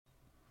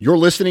You're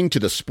listening to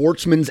the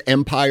Sportsman's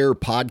Empire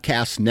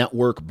Podcast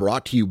Network,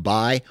 brought to you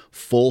by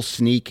Full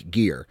Sneak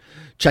Gear.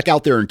 Check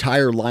out their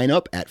entire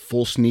lineup at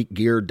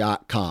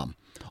fullsneakgear.com.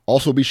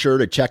 Also be sure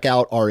to check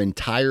out our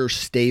entire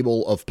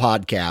stable of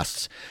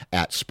podcasts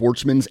at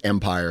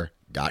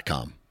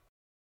sportsmansempire.com.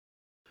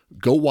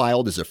 Go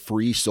Wild is a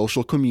free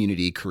social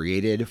community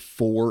created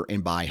for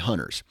and by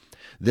hunters.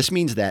 This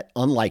means that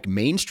unlike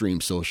mainstream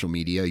social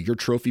media, your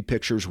trophy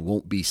pictures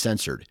won't be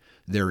censored.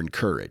 They're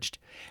encouraged.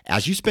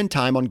 As you spend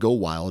time on Go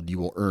Wild, you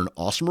will earn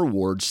awesome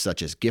rewards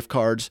such as gift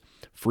cards,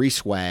 free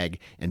swag,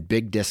 and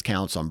big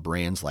discounts on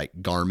brands like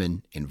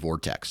Garmin and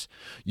Vortex.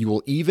 You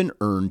will even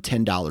earn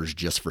 $10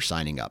 just for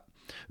signing up.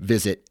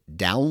 Visit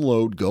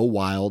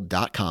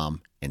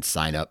downloadgowild.com and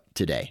sign up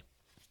today.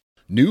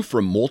 New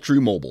from Moultrie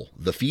Mobile,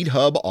 the Feed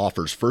Hub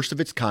offers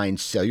first-of-its-kind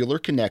cellular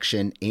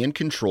connection and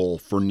control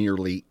for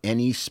nearly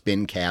any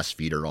spin cast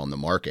feeder on the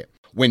market.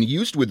 When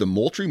used with the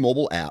Moultrie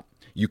Mobile app,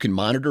 you can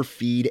monitor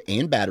feed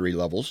and battery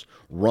levels,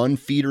 run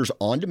feeders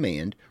on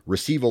demand,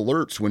 receive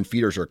alerts when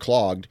feeders are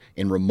clogged,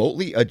 and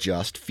remotely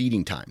adjust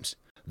feeding times.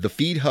 The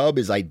Feed Hub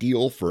is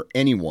ideal for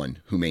anyone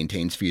who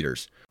maintains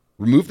feeders.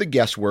 Remove the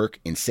guesswork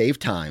and save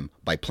time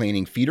by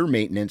planning feeder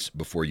maintenance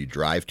before you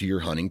drive to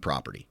your hunting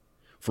property.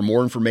 For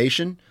more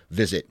information,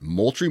 visit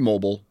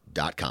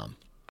moultriemobile.com.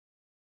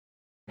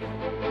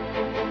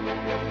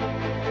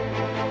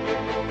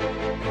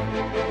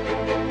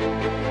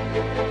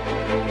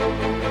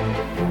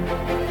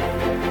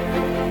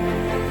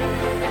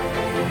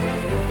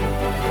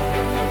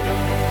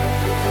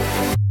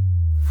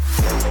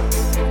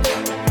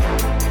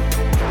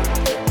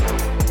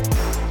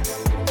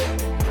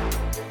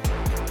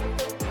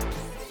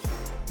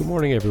 Good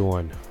morning,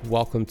 everyone.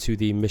 Welcome to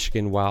the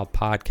Michigan Wild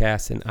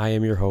Podcast, and I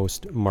am your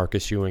host,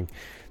 Marcus Ewing.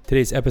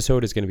 Today's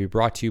episode is going to be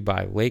brought to you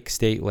by Lake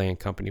State Land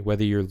Company.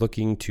 Whether you're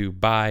looking to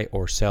buy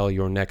or sell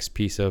your next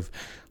piece of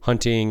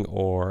hunting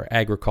or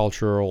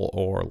agricultural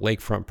or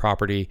lakefront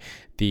property,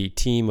 the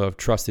team of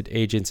trusted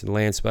agents and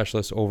land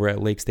specialists over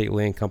at Lake State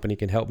Land Company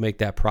can help make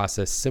that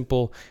process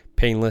simple,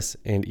 painless,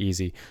 and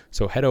easy.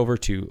 So head over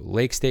to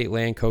Lake State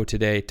Land Co.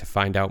 today to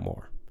find out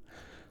more.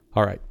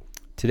 All right.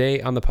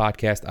 Today on the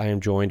podcast, I am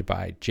joined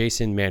by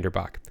Jason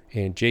Manderbach,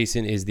 and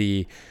Jason is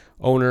the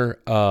owner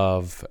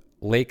of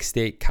Lake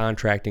State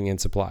Contracting and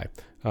Supply,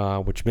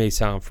 which may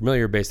sound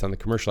familiar based on the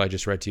commercial I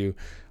just read to you.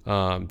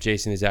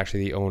 Jason is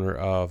actually the owner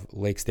of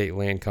Lake State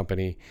Land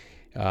Company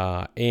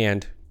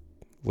and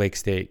Lake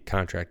State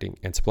Contracting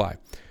and Supply.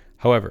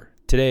 However,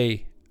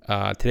 today's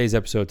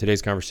episode,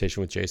 today's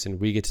conversation with Jason,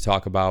 we get to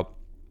talk about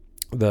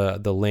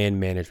the land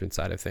management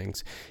side of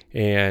things.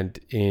 And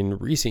in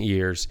recent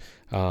years,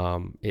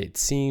 it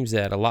seems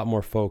that a lot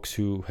more folks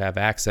who have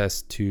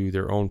access to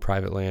their own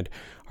private land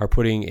are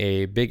putting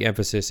a big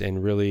emphasis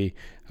and really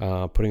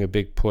putting a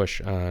big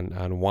push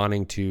on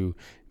wanting to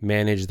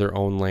manage their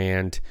own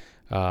land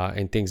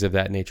and things of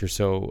that nature.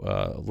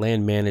 So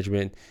land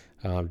management,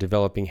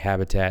 developing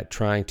habitat,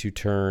 trying to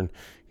turn,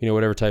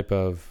 whatever type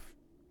of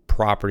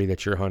property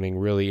that you're hunting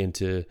really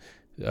into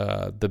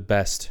the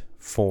best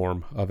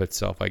form of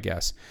itself, I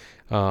guess.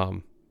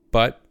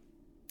 But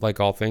like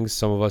all things,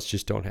 some of us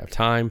just don't have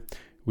time.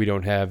 We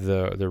don't have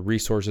the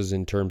resources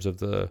in terms of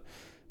the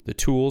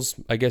tools,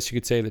 I guess you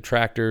could say, the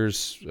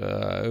tractors,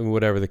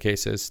 whatever the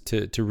case is,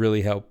 to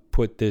really help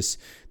put this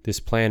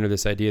plan or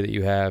this idea that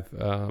you have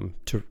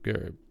to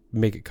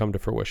make it come to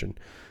fruition.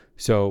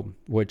 So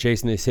what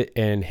Jason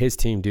and his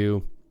team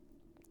do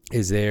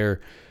is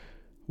they're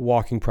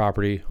walking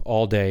property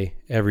all day,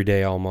 every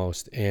day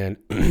almost, and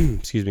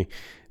excuse me,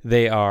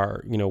 they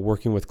are,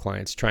 working with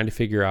clients, trying to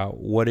figure out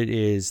what it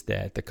is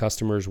that the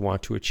customers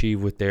want to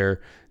achieve with their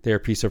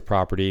piece of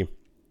property.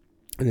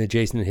 And then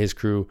Jason and his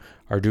crew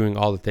are doing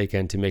all that they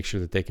can to make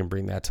sure that they can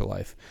bring that to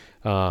life.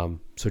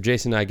 So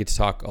Jason and I get to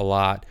talk a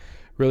lot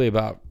really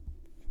about,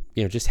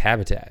 just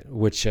habitat,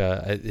 which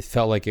it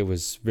felt like it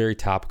was very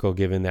topical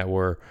given that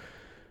we're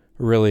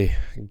really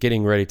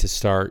getting ready to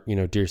start,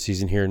 deer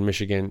season here in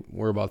Michigan.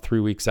 We're about 3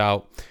 weeks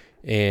out,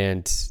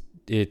 and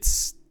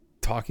it's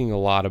talking a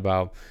lot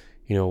about,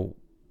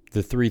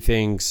 the three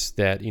things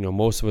that,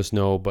 most of us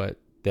know, but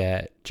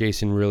that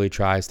Jason really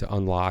tries to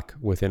unlock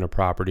within a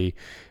property.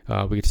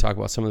 We get to talk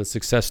about some of the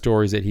success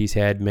stories that he's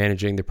had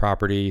managing the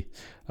properties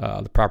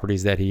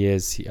that he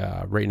is.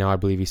 Right now, I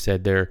believe he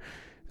said they're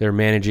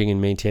managing and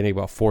maintaining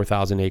about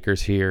 4,000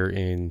 acres here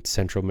in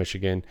central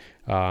Michigan.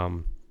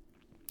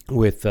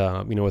 With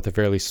a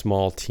fairly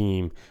small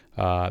team.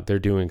 They're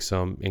doing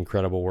some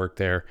incredible work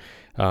there.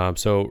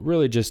 So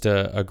really just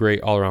a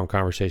great all-around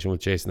conversation with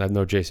Jason. I've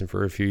known Jason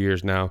for a few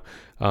years now.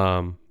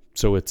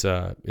 So it's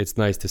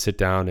nice to sit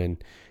down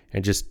and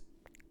just,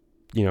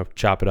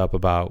 chop it up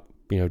about,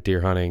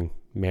 deer hunting,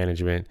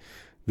 management,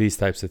 these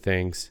types of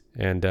things.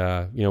 And,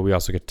 we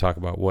also get to talk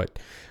about what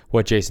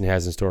Jason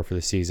has in store for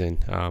the season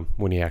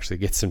when he actually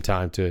gets some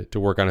time to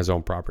work on his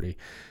own property.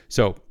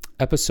 So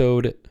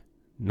episode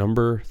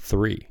number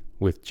 3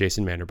 with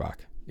Jason Manderbach.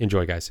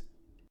 Enjoy, guys.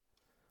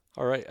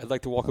 All right. I'd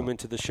like to welcome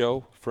into the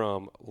show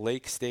from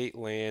Lake State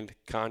Land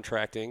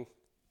Contracting,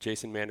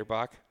 Jason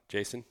Manderbach.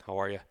 Jason, how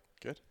are you?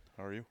 Good.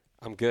 How are you?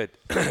 I'm good.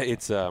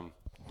 It's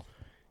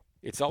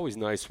always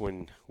nice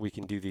when we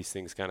can do these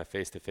things kind of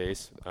face to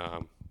face.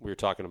 We were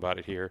talking about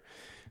it here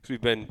because we've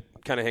been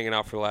kind of hanging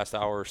out for the last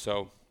hour or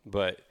so,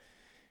 but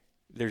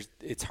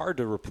it's hard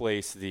to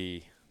replace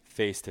the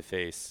face to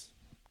face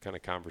kind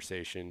of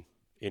conversation,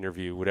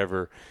 interview,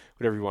 whatever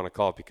you want to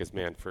call it. Because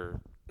man,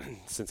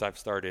 since I've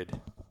started,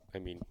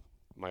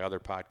 my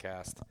other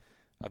podcast,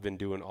 I've been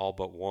doing all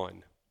but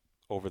one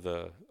over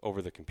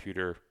the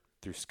computer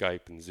through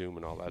Skype and Zoom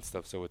and all that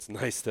stuff. So it's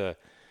nice to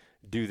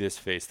do this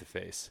face to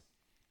face.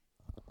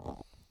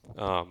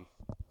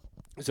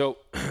 So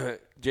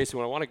Jason,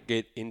 what I want to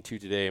get into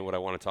today and what I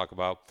want to talk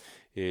about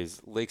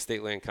is Lake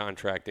State Land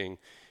Contracting.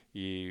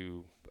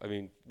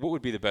 What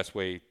would be the best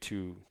way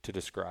to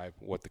describe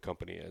what the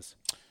company is?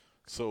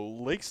 So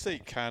Lake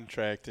State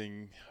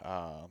Contracting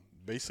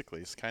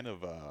basically is kind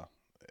of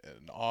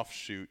an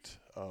offshoot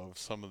of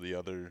some of the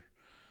other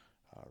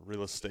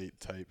real estate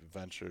type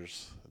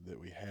ventures that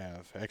we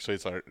have. Actually,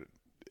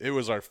 it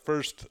was our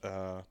first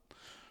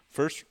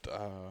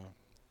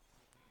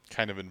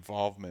kind of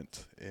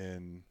involvement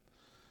in,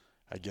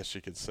 I guess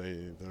you could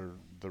say,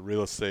 the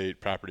real estate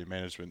property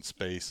management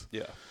space.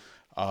 Yeah.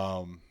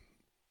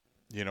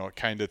 It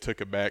kind of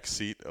took a back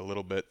seat a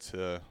little bit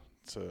to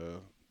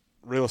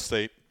real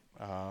estate,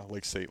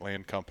 Lake State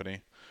Land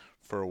Company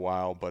for a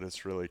while, but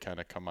it's really kind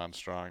of come on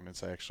strong.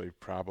 It's actually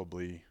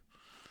probably,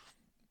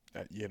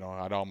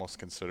 I'd almost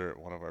consider it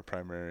one of our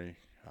primary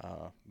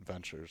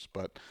ventures.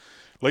 But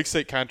Lake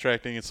State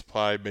Contracting and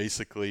Supply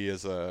basically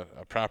is a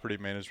property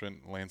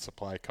management land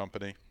supply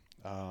company.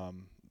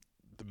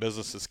 The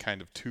business is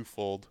kind of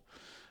twofold.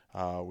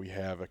 We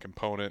have a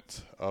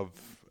component of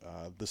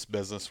this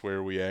business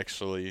where we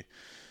actually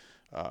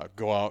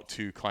go out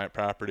to client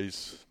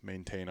properties,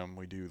 maintain them.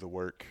 We do the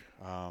work.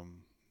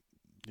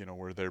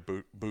 We're their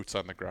boots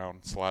on the ground.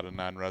 It's a lot of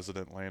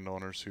non-resident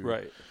landowners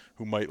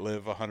who might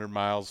live 100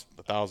 miles,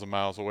 1,000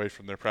 miles away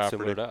from their property.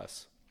 Similar to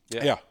us.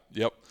 Yeah.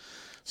 Yep.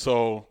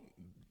 So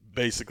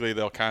basically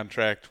they'll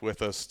contract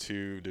with us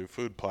to do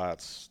food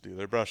plots, do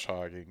their brush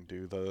hogging,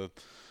 do the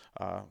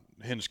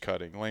hinge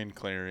cutting, lane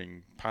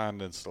clearing,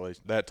 pond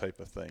installation, that type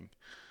of thing.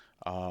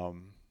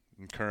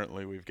 And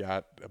currently we've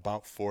got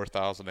about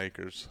 4,000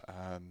 acres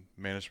on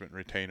management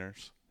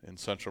retainers in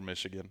central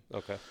Michigan.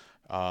 Okay.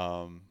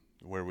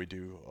 Where we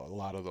do a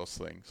lot of those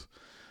things.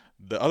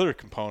 The other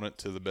component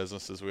to the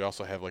business is we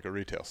also have like a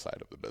retail side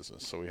of the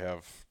business. So we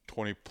have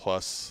 20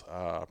 plus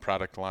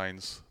product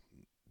lines,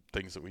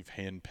 things that we've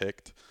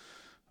hand-picked,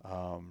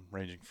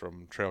 ranging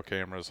from trail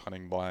cameras,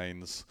 hunting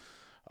blinds,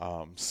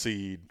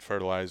 seed,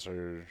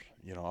 fertilizer,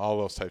 all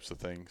those types of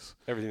things.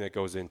 Everything that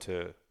goes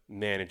into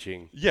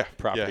managing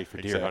property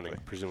for deer hunting,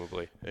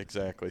 presumably.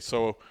 Exactly.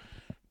 So,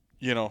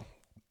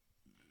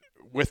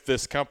 with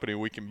this company,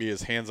 we can be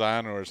as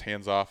hands-on or as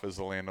hands-off as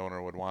the landowner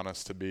would want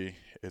us to be.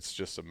 It's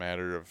just a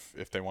matter of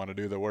if they want to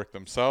do the work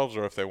themselves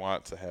or if they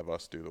want to have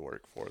us do the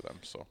work for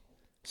them.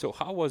 So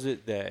how was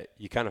it that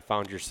you kind of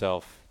found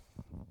yourself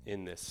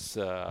in this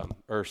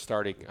or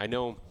starting? I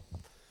know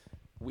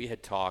we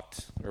had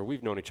talked, or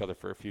we've known each other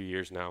for a few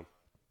years now,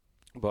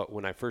 but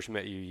when I first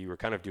met you, you were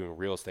kind of doing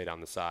real estate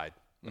on the side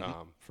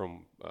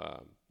from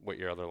what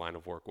your other line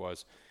of work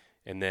was.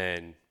 And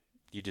then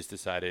you just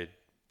decided,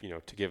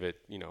 to give it,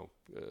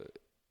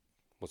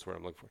 what's the word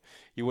I'm looking for?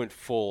 You went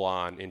full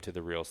on into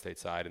the real estate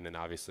side, and then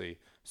obviously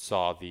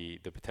saw the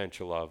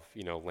potential of,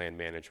 land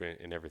management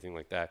and everything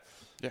like that.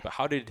 Yeah. But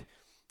how did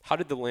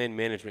the land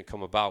management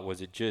come about?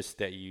 Was it just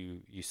that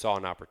you saw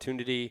an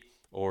opportunity,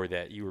 or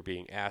that you were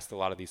being asked a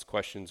lot of these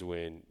questions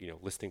when,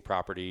 listing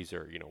properties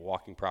or,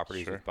 walking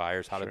properties with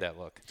buyers? How did that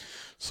look?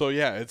 So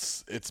yeah,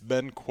 it's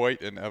been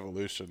quite an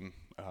evolution,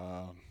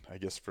 I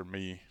guess, for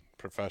me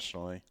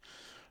professionally.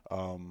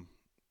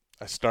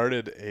 I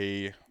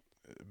started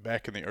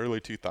back in the early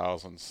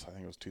 2000s, I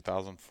think it was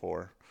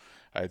 2004,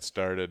 I had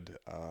started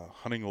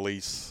hunting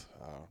lease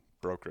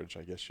brokerage,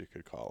 I guess you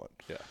could call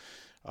it.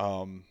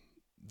 Yeah.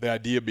 The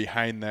idea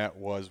behind that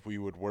was we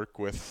would work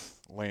with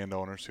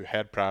landowners who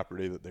had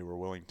property that they were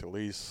willing to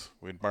lease.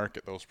 We'd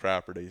market those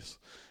properties,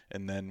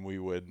 and then we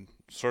would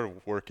sort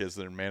of work as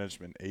their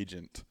management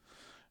agent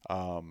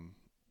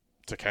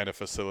to kind of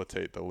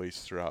facilitate the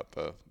lease throughout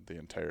the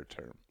entire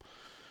term.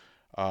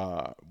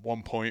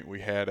 One point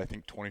we had, I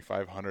think,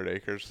 2,500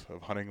 acres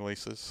of hunting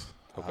leases,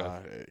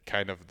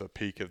 kind of the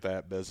peak of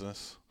that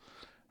business.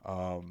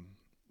 And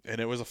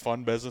it was a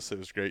fun business. It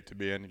was great to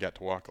be in. You got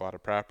to walk a lot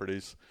of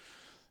properties.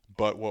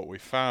 But what we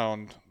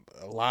found,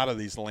 a lot of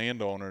these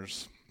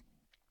landowners,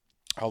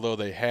 although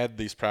they had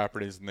these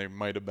properties and they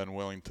might have been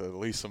willing to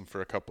lease them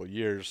for a couple of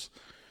years,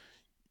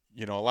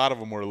 a lot of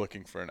them were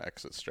looking for an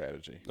exit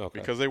strategy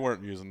because they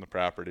weren't using the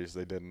properties.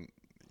 They didn't,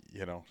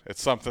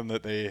 it's something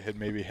that they had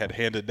maybe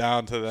handed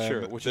down to them.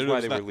 Sure, which is why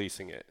they were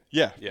leasing it.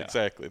 Yeah,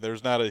 exactly.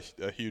 There's not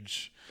a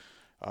huge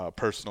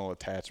personal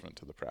attachment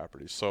to the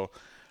property. So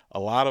a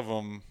lot of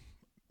them,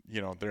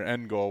 their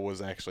end goal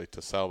was actually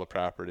to sell the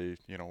property,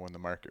 when the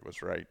market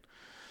was right.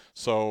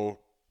 So,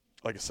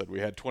 like I said, we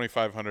had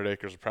 2,500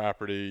 acres of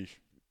property,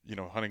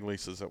 hunting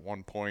leases at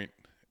one point,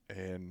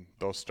 and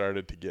those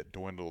started to get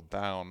dwindled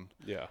down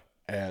Yeah.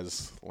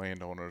 as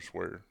landowners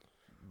were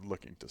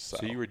looking to sell.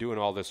 So you were doing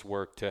all this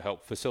work to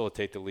help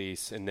facilitate the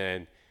lease, and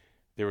then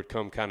there would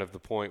come kind of the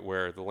point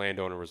where the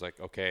landowner was like,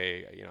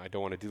 okay, I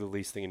don't want to do the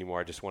lease thing anymore.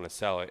 I just want to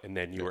sell it. And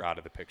then you were out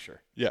of the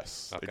picture.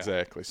 Yes, Okay.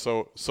 exactly.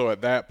 So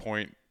at that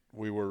point,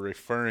 we were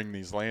referring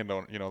these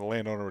landowners, the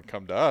landowner would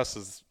come to us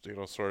as,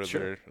 sort of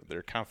Sure.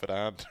 their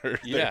confidant. Or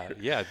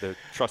Yeah, the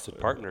trusted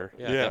partner.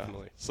 Yeah,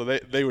 definitely. So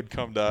they would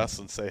come to us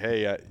and say,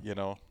 hey,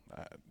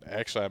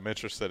 actually, I'm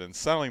interested in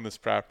selling this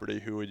property.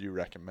 Who would you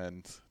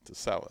recommend to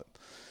sell it?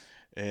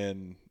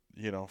 And,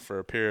 for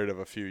a period of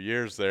a few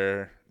years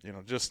there,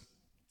 just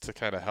to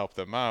kind of help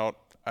them out,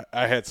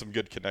 I had some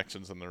good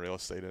connections in the real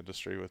estate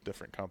industry with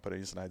different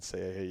companies, and I'd say,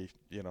 hey,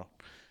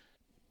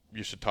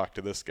 you should talk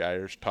to this guy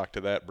or talk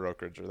to that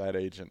brokerage or that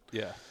agent.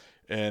 Yeah.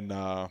 And,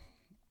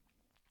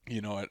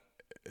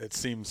 it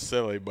seems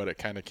silly, but it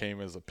kind of came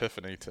as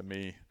epiphany to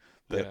me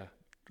that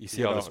you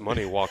see all this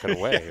money walking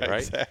away, yeah, right?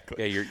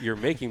 Exactly. Yeah, you're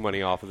making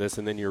money off of this,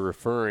 and then you're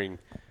referring,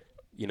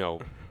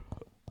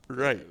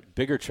 right,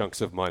 bigger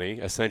chunks of money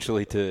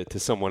essentially to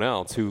someone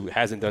else who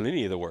hasn't done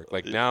any of the work.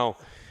 Like now,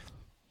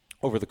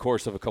 over the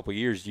course of a couple of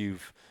years, you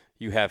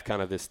have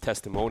kind of this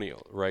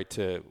testimonial, right,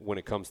 to when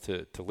it comes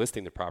to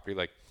listing the property.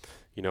 Like,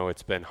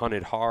 it's been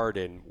hunted hard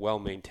and well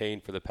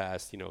maintained for the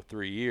past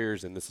 3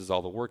 years, and this is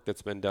all the work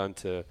that's been done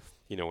to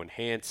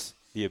enhance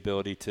the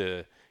ability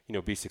to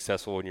be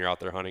successful when you're out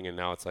there hunting. And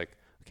now it's like,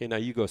 okay, now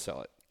you go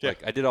sell it. Yeah.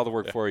 Like, I did all the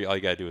work for you. All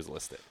you got to do is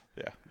list it.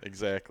 Yeah,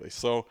 exactly.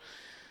 So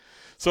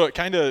it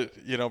kind of,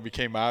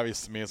 became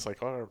obvious to me. It's like,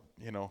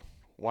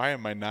 why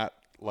am I not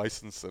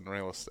licensed in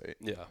real estate?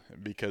 Yeah.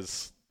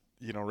 Because,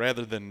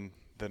 rather than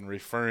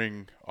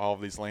referring all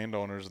of these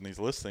landowners and these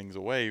listings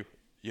away,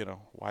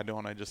 why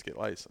don't I just get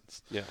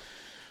licensed? Yeah.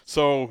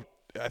 So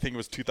I think it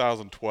was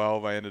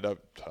 2012. I ended up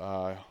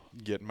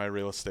getting my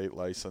real estate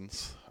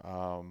license.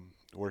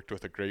 Worked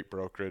with a great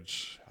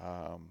brokerage,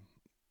 out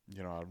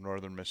of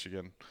northern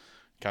Michigan,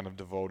 kind of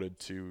devoted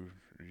to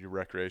your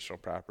recreational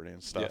property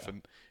and stuff. Yeah.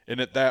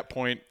 And at that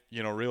point,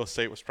 real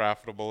estate was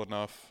profitable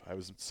enough. I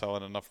was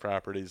selling enough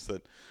properties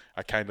that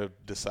I kind of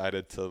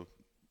decided to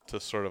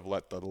sort of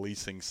let the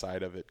leasing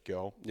side of it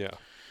go. Yeah.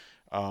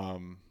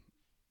 Kind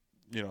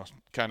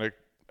of,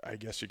 I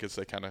guess you could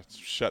say, kind of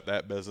shut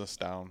that business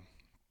down.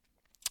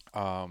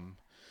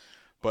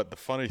 But the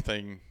funny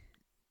thing,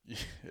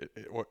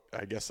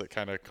 I guess it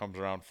kind of comes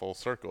around full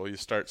circle. You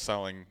start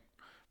selling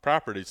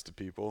properties to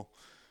people.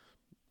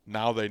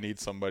 Now they need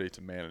somebody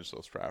to manage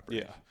those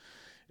properties. Yeah.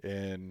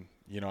 And,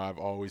 I've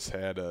always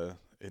had an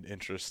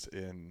interest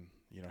in,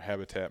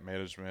 habitat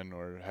management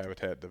or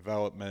habitat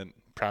development,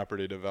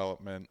 property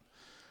development,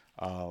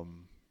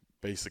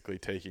 basically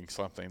taking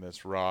something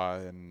that's raw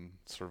and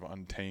sort of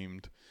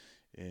untamed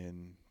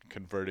and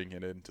converting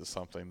it into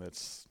something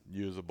that's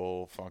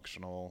usable,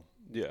 functional,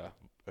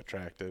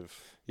 attractive,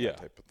 that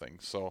type of thing.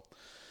 So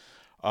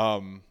I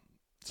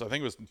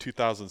think it was in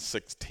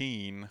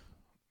 2016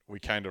 we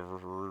kind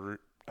of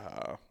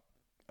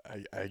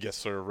I guess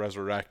sort of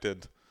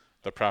resurrected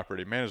the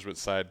property management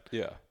side.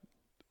 Yeah.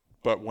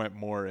 But went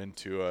more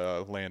into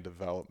a land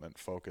development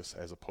focus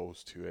as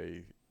opposed to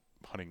a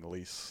hunting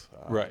lease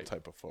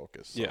type of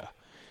focus. So. Yeah.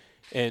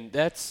 And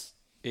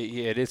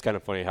it is kind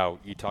of funny how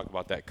you talk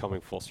about that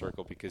coming full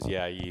circle because,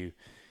 you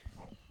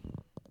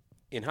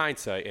in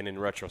hindsight and in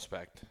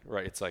retrospect,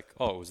 right, it's like,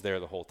 oh, it was there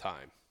the whole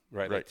time,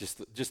 right? Like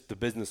just the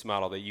business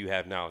model that you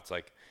have now, it's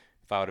like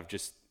if I would have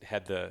just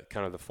had the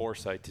kind of the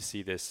foresight to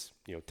see this,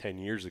 10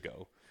 years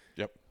ago,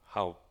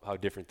 how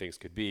different things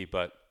could be.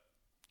 But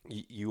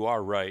you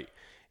are right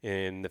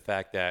in the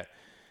fact that,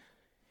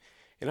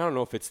 and I don't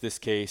know if it's this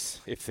case,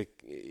 if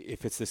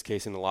it's this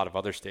case in a lot of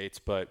other states,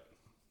 but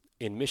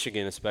in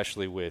Michigan,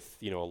 especially with,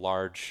 a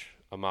large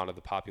amount of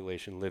the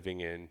population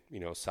living in,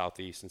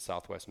 southeast and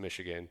southwest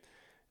Michigan,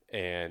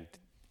 and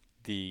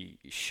the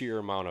sheer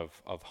amount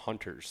of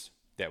hunters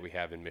that we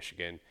have in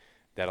Michigan,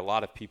 that a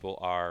lot of people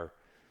are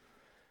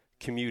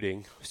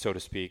commuting, so to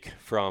speak,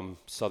 from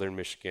southern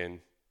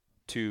Michigan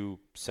to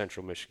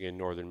central Michigan,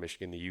 northern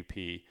Michigan, the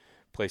UP,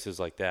 places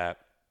like that,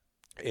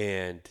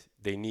 and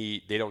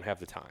they don't have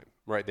the time,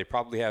 right? They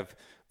probably have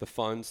the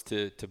funds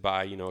to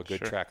buy, a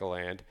good tract of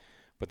land,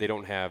 but they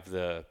don't have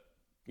the,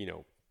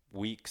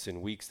 weeks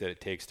and weeks that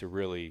it takes to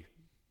really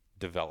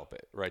develop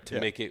it, right? To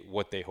make it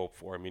what they hope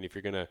for. I mean, if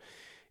you're going to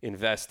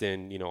invest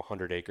in,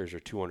 100 acres or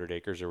 200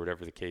 acres or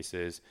whatever the case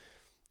is,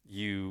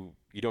 you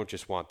don't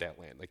just want that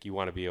land. Like, you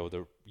want to be able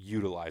to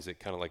utilize it,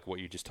 kind of like what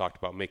you just talked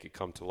about, make it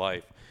come to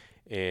life.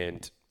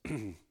 And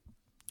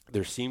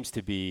there seems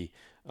to be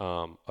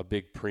a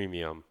big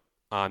premium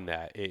on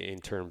that in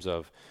terms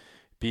of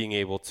being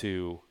able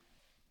to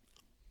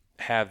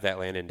have that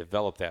land and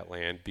develop that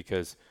land,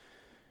 because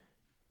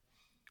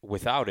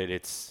without it,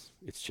 it's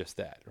just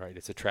that, right?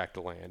 It's a tract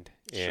of land,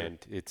 and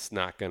it's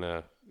not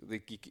gonna.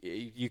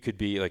 You could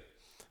be like,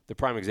 the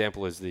prime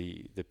example is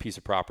the piece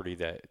of property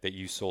that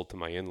you sold to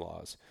my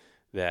in-laws.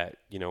 That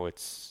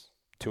it's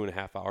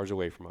 2.5 hours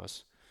away from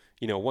us.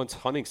 Once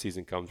hunting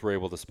season comes, we're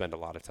able to spend a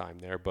lot of time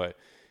there, but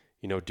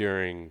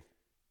during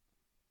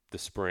the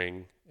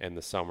spring and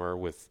the summer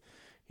with,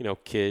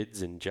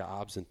 kids and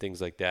jobs and things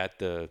like that,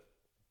 the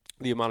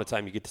amount of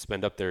time you get to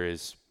spend up there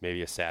is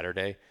maybe a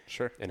Saturday.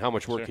 Sure. And how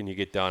much work can you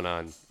get done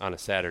on a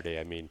Saturday?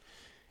 I mean,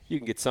 you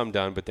can get some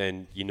done, but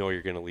then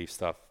you're going to leave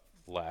stuff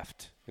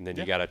left. And then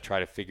you got to try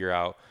to figure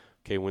out,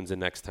 okay, when's the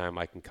next time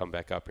I can come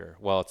back up here?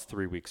 Well, it's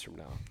 3 weeks from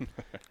now.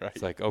 Right.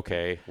 It's like,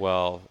 okay,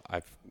 well,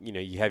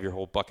 you have your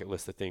whole bucket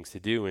list of things to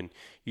do, and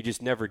you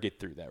just never get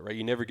through that, right?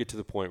 You never get to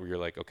the point where you're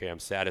like, okay, I'm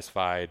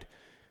satisfied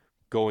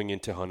going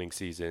into hunting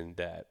season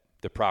that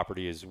the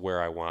property is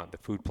where I want. The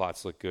food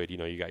plots look good.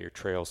 You got your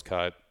trails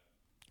cut.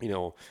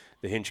 The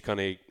hinge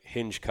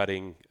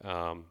cutting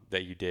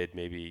that you did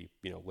maybe,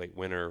 late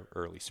winter,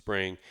 early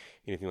spring,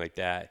 anything like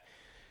that.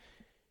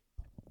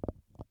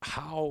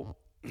 How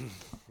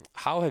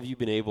have you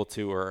been able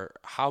to, or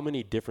how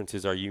many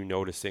differences are you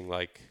noticing,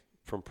 like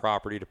from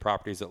property to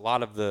property? Is it a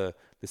lot of the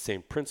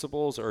same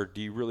principles, or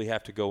do you really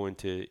have to go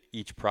into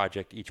each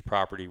project, each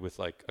property with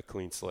like a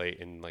clean slate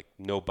and like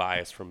no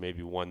bias from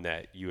maybe one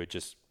that you had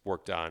just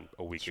worked on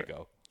a week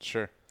ago?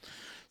 Sure.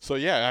 So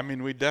yeah, I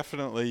mean, we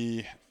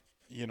definitely,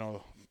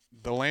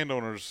 the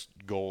landowner's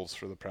goals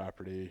for the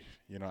property,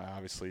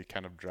 obviously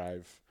kind of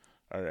drive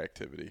our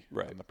activity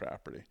on the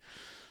property.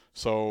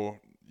 So,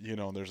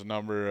 there's a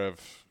number of,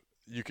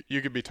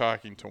 you could be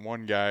talking to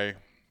one guy,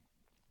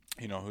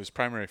 whose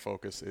primary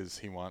focus is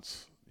he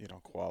wants,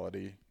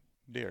 quality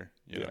deer.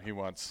 He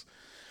wants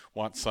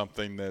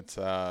something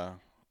that,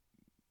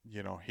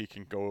 he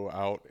can go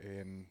out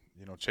and,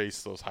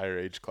 chase those higher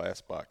age class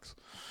bucks.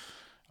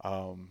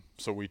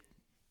 So we,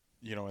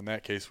 in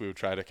that case, we would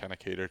try to kind of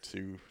cater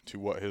to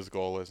what his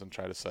goal is and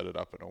try to set it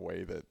up in a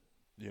way that,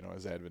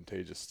 is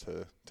advantageous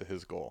to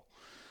his goal.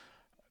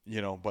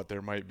 But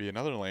there might be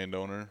another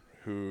landowner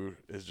who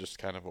is just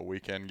kind of a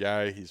weekend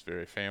guy. He's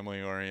very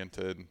family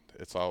oriented.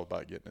 It's all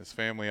about getting his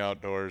family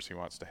outdoors. He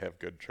wants to have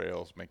good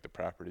trails, make the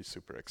property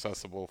super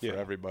accessible for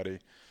everybody.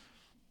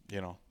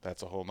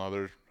 That's a whole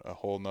nother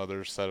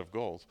set of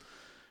goals.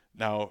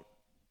 Now,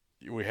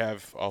 we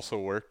have also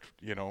worked,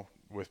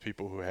 with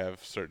people who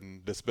have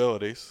certain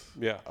disabilities.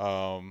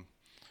 To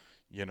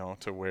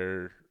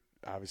where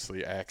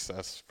obviously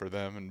access for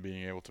them and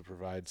being able to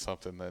provide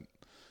something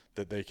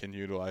that they can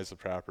utilize the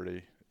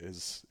property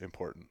is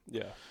important.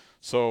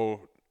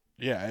 So,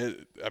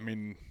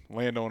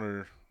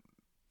 landowner,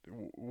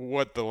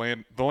 what the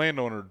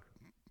landowner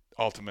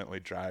ultimately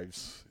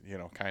drives,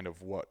 kind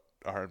of what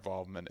our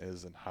involvement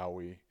is and how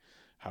we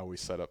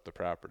set up the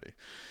property.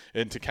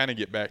 And to kind of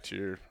get back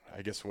to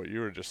what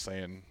you were just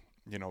saying,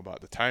 about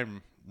the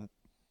time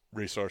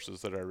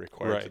resources that are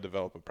required to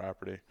develop a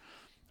property.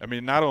 I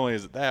mean, not only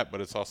is it that,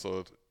 but it's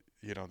also,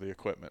 the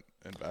equipment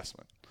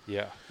investment.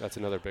 Yeah, that's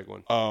another big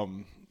one.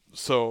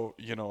 So,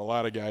 a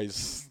lot of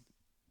guys,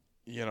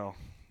 in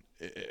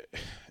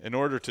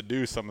order to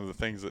do some of the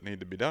things that need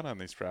to be done on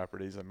these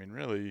properties, I mean,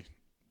 really,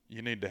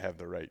 you need to have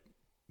the right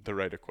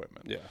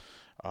equipment.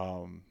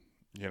 And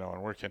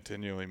we're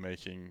continually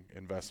making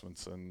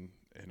investments in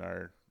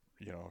our,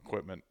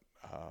 equipment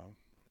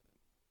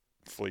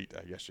fleet,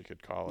 I guess you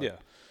could call it.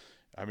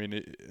 I mean,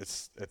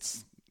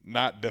 it's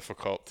not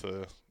difficult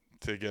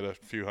to get a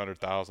few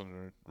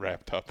 $100,000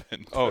 wrapped up in.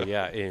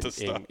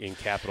 In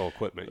capital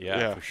equipment.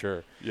 For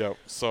sure.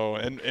 So,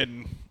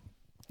 and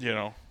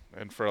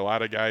for a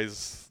lot of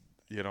guys,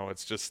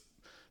 it's just,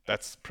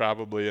 that's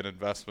probably an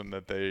investment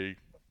that they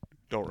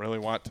don't really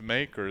want to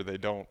make, or they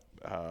don't,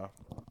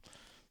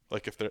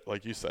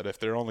 like you said, if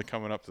they're only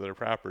coming up to their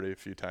property a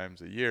few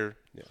times a year,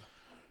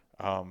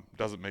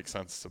 doesn't make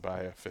sense to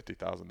buy a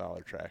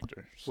 $50,000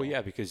 tractor. So.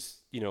 Well, because,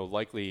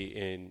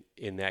 likely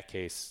in that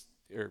case,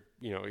 or,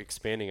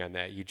 expanding on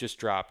that, you just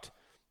dropped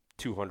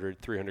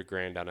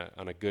 $200,000-$300,000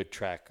 on a good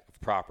tract of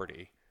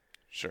property.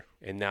 Sure.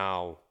 And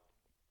now,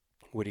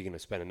 what are you going to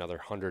spend another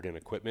 $100,000 in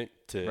equipment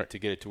to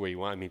get it to where you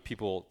want? I mean,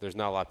 there's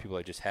not a lot of people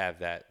that just have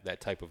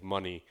that type of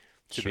money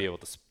to be able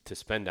to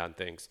spend on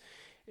things.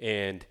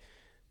 And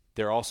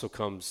there also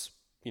comes,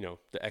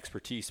 the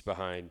expertise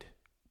behind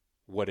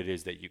what it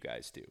is that you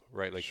guys do,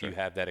 right? Like you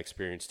have that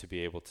experience to be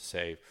able to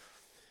say,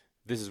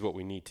 this is what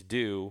we need to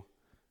do.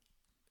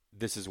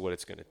 This is what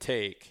it's going to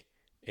take.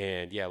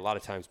 And a lot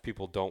of times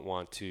people don't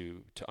want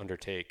to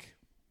undertake,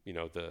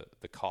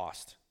 the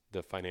cost,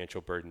 the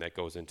financial burden that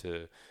goes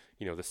into,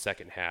 the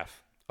second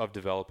half of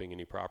developing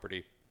any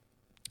property.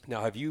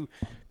 Now, have you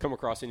come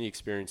across any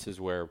experiences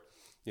where,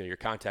 you're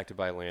contacted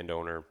by a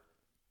landowner,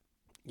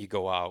 you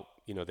go out,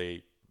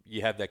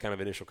 you have that kind of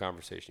initial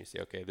conversation. You say,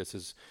 okay, this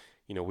is,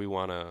 we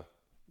want to,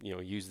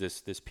 use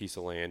this piece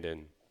of land,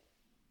 and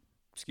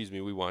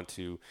we want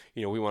to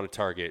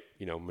target,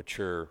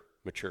 mature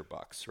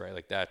bucks, right?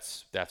 Like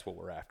that's what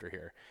we're after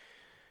here.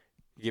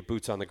 You get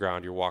boots on the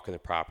ground, you're walking the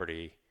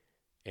property,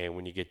 and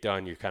when you get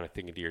done, you're kind of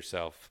thinking to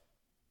yourself,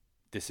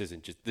 this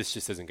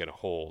just isn't going to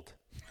hold,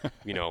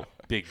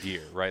 big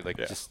deer, right? Like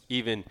just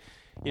even,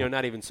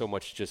 not even so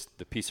much just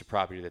the piece of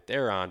property that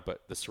they're on,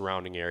 but the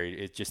surrounding area,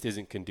 it just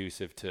isn't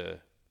conducive to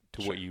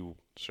what you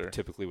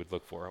typically would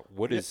look for.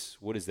 What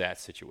does that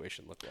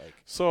situation look like?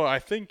 So I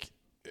think,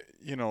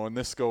 and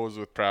this goes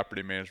with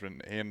property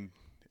management and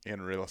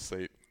real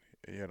estate,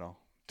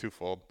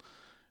 twofold.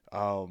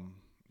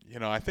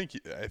 I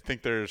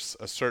think there's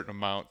a certain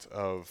amount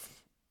of,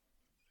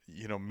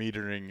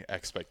 metering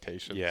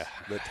expectations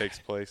that takes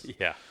place.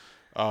 Yeah.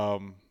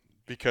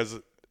 Because,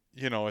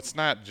 it's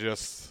not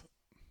just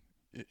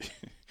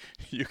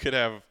you could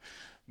have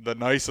the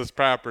nicest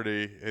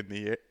property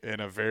in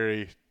a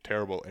very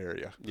terrible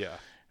area. Yeah.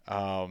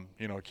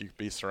 You could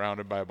be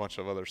surrounded by a bunch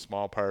of other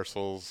small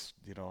parcels.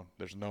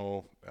 There's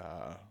no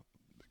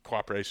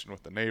cooperation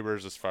with the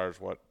neighbors as far as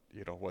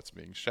what's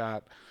being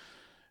shot.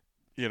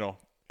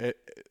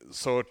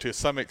 So to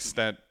some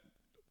extent,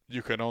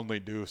 you can only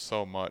do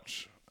so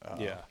much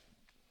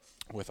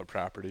with a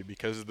property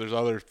because there's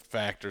other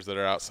factors that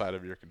are outside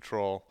of your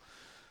control,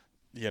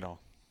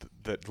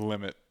 that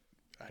limit,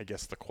 I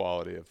guess, the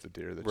quality of the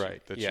deer that you're going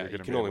to be able to shoot.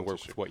 You can only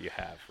work with what you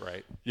have,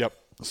 right? Yep.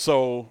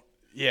 So,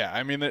 yeah,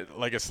 I mean,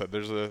 like I said,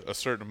 there's a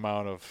certain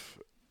amount of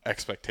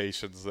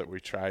expectations that we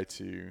try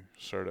to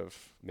sort of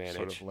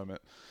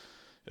limit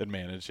and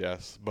manage,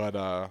 yes.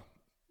 But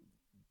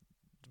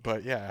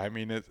yeah, I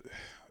mean,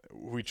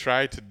 we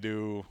try to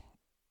do,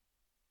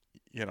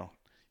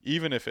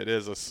 even if it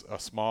is a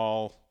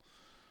small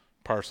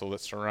parcel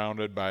that's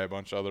surrounded by a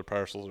bunch of other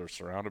parcels or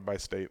surrounded by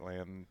state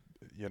land,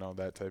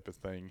 that type of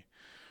thing,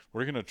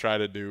 we're going to try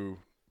to do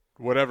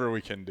whatever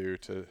we can do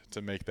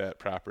to make that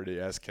property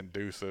as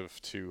conducive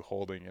to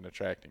holding and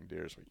attracting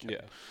deer as we can.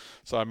 Yeah.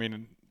 So, I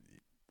mean,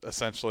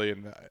 essentially,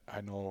 and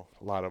I know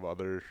a lot of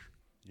other,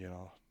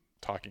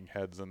 talking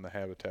heads in the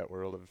habitat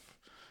world have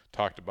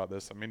talked about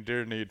this. I mean,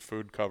 deer need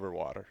food, cover,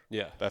 water.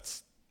 Yeah.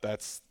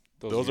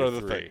 Those are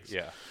the things.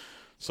 Yeah.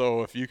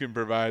 So if you can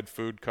provide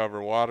food,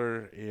 cover,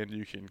 water, and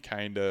you can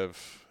kind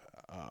of,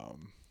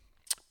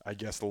 I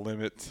guess,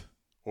 limit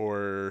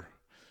or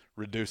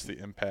reduce the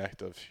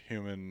impact of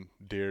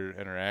human-deer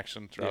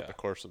interaction throughout the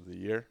course of the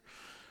year,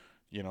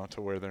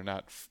 to where they're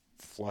not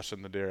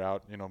flushing the deer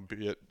out,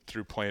 be it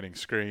through planting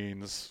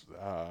screens,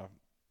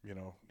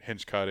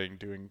 hinge cutting,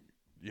 doing,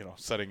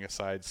 setting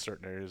aside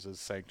certain areas as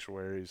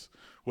sanctuaries,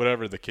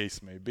 whatever the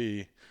case may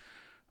be.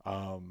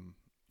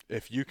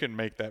 If you can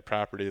make that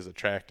property as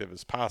attractive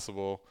as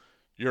possible,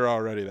 you're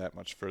already that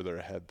much further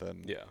ahead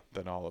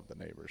than all of the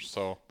neighbors.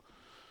 So,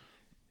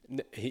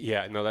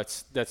 yeah, no,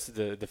 that's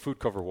the food,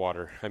 cover,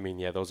 water. I mean,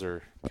 yeah, those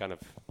are kind of,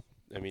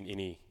 I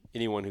mean,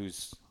 anyone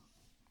who's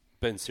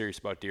been serious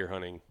about deer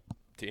hunting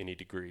to any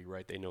degree,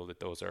 right? They know that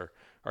those are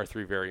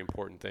three very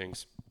important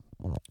things.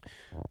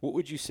 What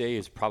would you say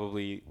is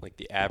probably like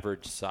the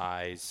average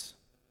size,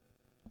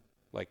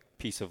 like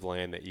piece of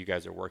land that you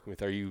guys are working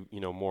with? Are you,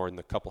 more in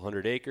the couple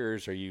hundred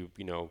acres? Are you,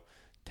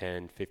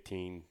 10,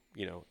 15,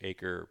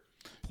 acre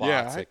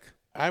plots? Yeah,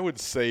 I would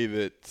say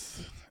that,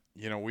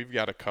 we've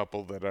got a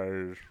couple that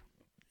are,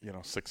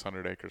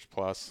 600 acres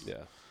plus.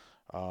 Yeah.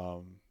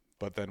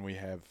 But then we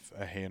have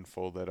a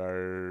handful that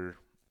are,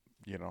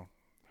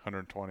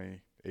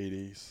 120,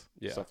 80s,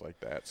 stuff like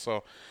that.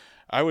 So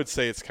I would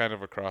say it's kind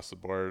of across the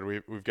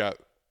board. We've got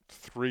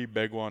three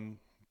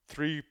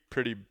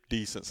pretty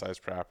decent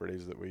sized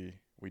properties that we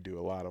do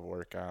a lot of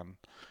work on,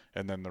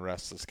 and then the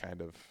rest is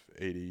kind of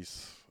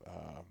 80s,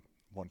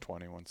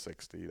 120,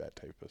 160, that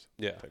type of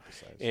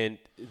size. And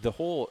the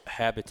whole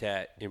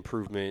habitat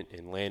improvement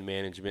and land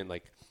management,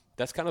 like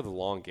that's kind of the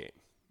long game,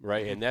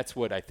 right? Mm-hmm. And that's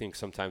what I think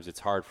sometimes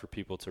it's hard for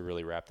people to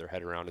really wrap their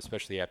head around,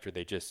 especially after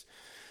they just,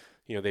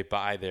 they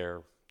buy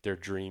their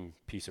dream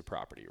piece of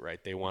property,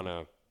 right? They want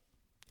to,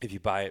 if you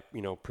buy it,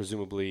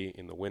 presumably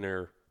in the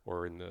winter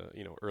or in the,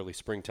 early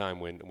springtime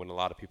when a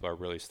lot of people are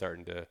really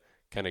starting to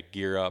kind of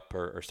gear up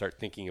or start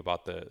thinking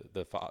about the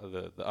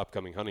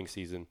upcoming hunting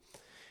season,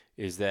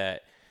 is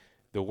that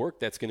the work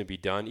that's going to be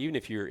done, even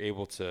if you're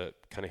able to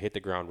kind of hit the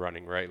ground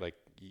running, right? Like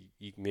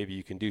maybe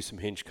you can do some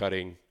hinge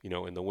cutting,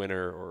 in the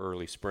winter or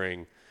early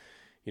spring,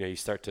 you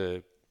start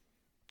to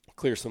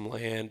clear some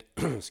land,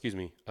 excuse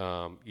me.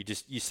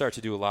 You start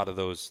to do a lot of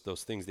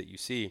those things that you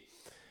see.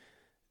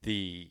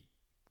 The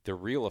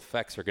real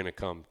effects are going to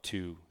come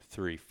 2,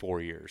 3,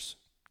 4 years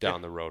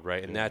down the road,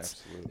 right? And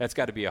that's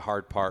got to be a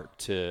hard part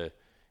to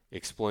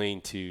explain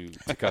to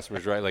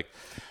customers, right? Like,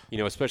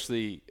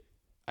 especially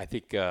I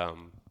think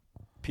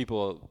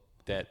people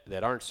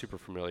that aren't super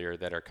familiar,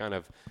 that are kind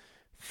of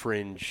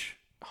fringe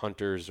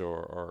hunters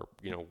or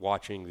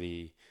watching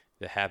the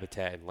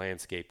habitat and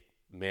landscape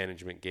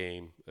management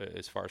game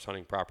as far as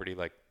hunting property,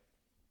 like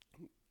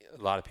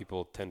a lot of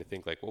people tend to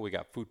think like, well, we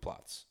got food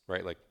plots,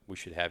 right? Like we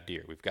should have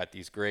deer. We've got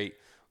these great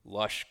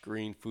lush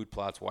green food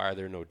plots. Why are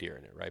there no deer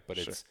in it, right? But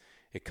sure.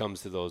 It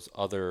comes to those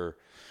other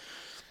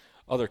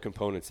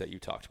components that you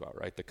talked about,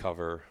 right? The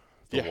cover,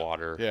 the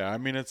water. Yeah, I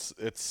mean it's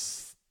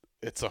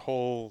a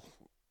whole,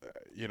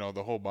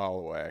 the whole ball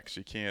of wax.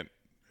 You can't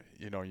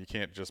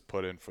just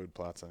put in food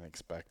plots and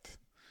expect,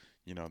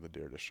 the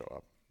deer to show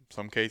up.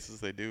 Some cases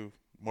they do.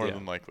 More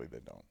than likely they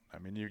don't. I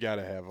mean, you got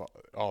to have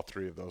all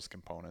three of those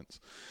components.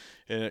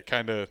 And it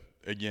kind of,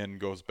 again,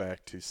 goes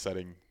back to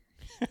setting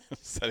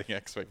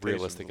expectations.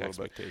 Realistic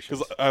expectations.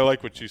 Because I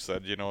like what you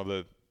said.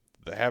 The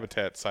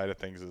habitat side of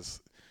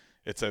things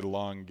It's a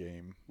long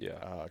game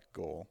Yeah.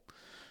 goal.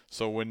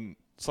 So when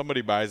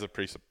somebody buys a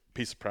piece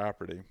of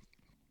property,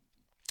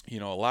 a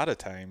lot of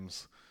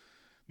times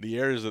the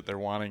areas that they're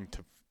wanting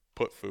to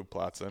put food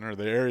plots in, or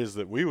the areas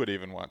that we would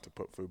even want to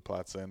put food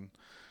plots in,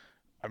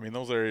 I mean,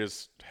 those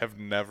areas have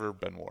never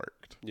been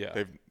worked.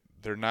 Yeah.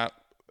 They're not.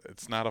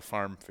 It's not a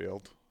farm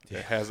field. Yeah.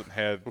 It hasn't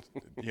had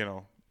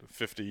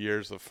 50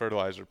 years of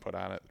fertilizer put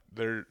on it.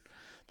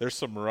 There's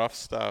some rough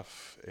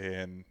stuff,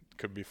 and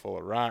could be full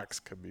of rocks,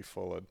 could be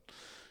full of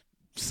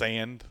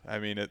sand. I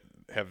mean, it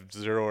have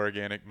zero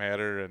organic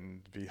matter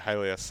and be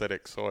highly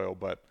acidic soil,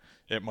 but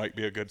it might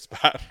be a good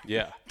spot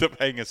Yeah. to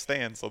hang a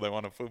stand, so they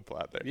want a food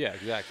plot there. Yeah,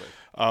 exactly.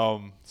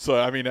 So,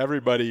 I mean,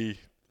 everybody,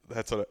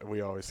 that's what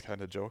we always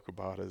kind of joke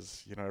about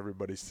is,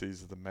 everybody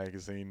sees the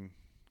magazine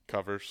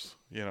covers,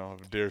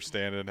 of deer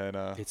standing in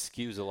It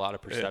skews a lot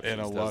of perceptions, in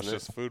a doesn't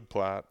luscious it? food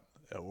plot,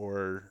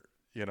 or,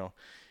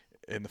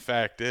 and the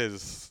fact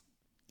is,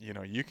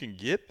 you can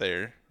get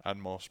there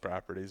on most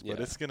properties, but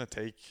Yeah. it's going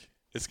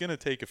to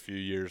take a few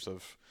years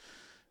of,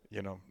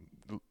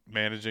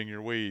 managing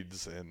your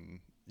weeds and,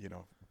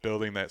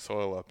 building that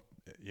soil up,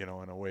 in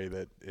a way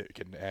that it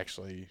can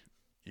actually,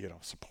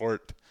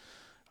 support,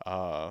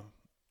 a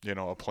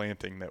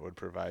planting that would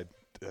provide,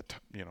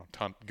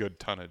 good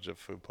tonnage of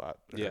food plot,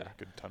 or Yeah.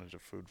 good tonnage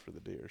of food for the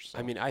deer. So.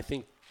 I mean, I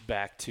think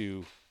back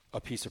to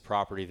a piece of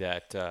property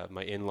that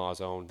my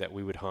in-laws owned that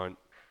we would hunt.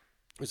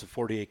 It was a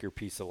 40-acre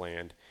piece of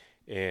land.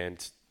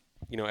 And,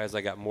 as I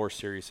got more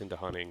serious into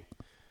hunting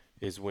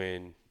is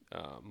when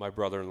my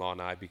brother-in-law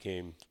and I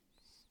became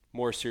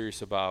more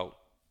serious about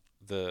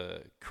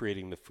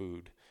creating the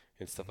food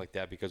and stuff like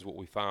that, because what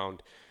we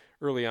found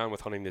early on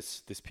with hunting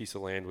this piece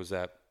of land was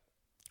that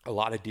a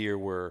lot of deer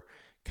were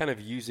kind of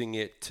using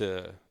it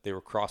they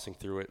were crossing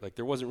through it. Like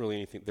there wasn't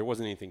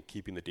anything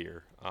keeping the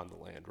deer on the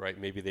land, right?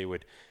 Maybe they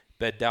would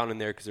bed down in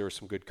there because there was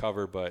some good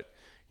cover, but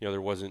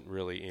there wasn't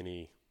really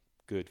any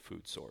good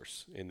food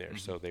source in there. Mm-hmm.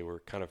 So they were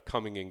kind of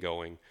coming and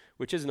going,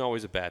 which isn't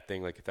always a bad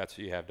thing. Like if that's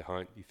what you have to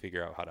hunt, you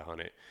figure out how to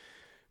hunt it.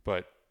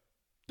 But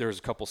there was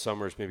a couple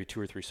summers, maybe 2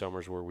 or 3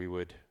 summers, where we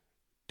would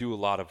do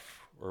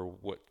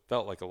what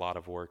felt like a lot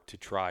of work to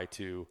try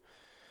to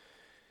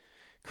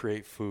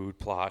create food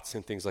plots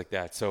and things like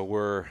that. So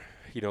we're,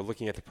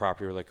 looking at the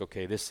property, we're like,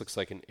 okay, this looks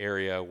like an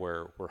area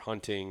where we're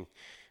hunting.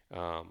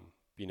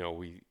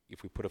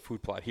 If we put a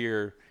food plot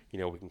here,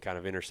 we can kind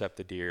of intercept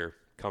the deer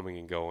coming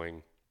and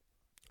going,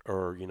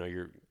 or,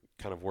 you're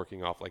kind of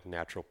working off like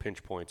natural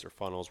pinch points or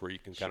funnels where you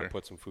can kind of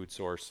put some food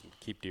source and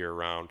keep deer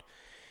around.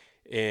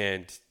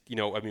 And,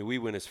 we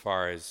went as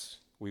far as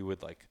we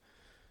would like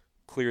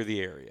clear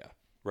the area,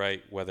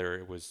 right? Whether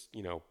it was,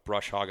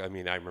 brush hog. I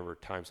mean, I remember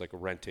times like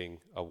renting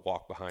a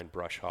walk behind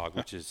brush hog,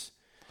 which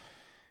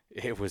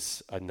it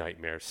was a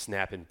nightmare,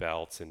 snapping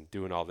belts and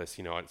doing all this,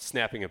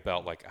 snapping a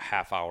belt like a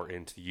half hour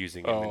into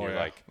using it. And you're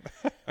like,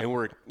 and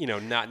we're,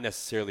 not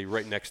necessarily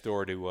right next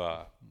door to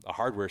a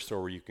hardware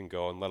store where you can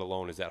go, and let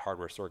alone is that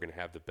hardware store going to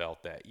have the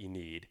belt that you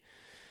need.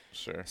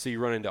 Sure. So you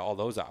run into all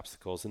those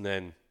obstacles, and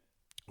then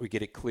we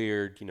get it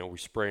cleared, we're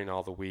spraying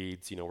all the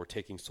weeds, we're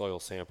taking soil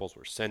samples,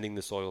 we're sending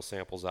the soil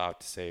samples out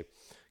to say,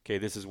 okay,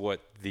 this is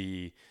what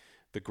the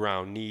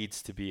ground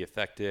needs to be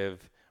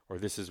effective, or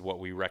this is what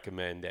we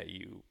recommend that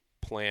you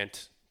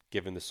plant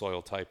given the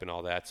soil type and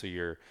all that. So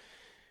you're,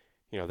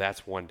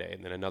 that's one day.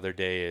 And then another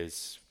day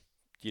is,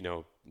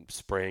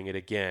 spraying it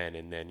again,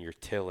 and then you're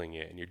tilling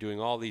it, and you're doing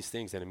all these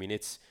things. And I mean,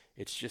 it's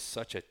just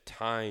such a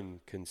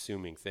time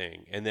consuming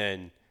thing. And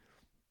then,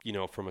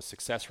 from a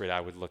success rate, I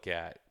would look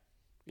at,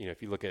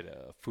 if you look at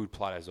a food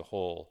plot as a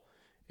whole,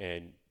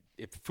 and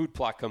if the food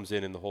plot comes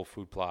in and the whole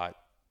food plot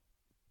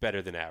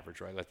better than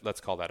average, right?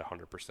 Let's call that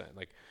 100%.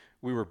 Like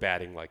we were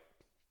batting like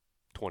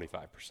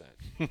 25%,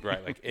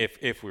 right? Like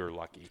if we were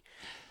lucky,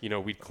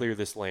 we'd clear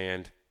this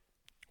land,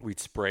 we'd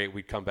spray it,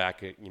 we'd come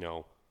back at,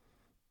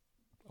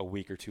 a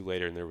week or two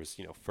later, and there was,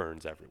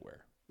 ferns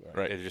everywhere.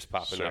 Right. They're just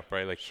popping up,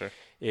 right? Like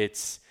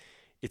it's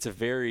a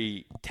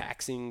very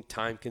taxing,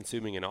 time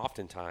consuming, and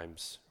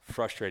oftentimes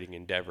frustrating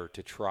endeavor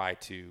to try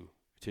to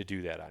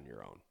do that on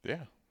your own.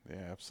 Yeah,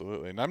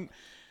 absolutely. And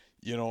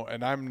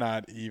I'm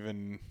not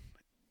even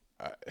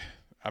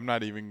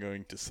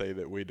going to say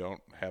that we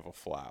don't have a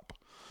flop.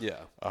 Yeah.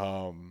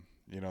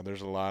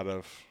 There's a lot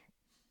of,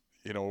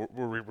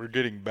 we're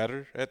getting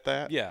better at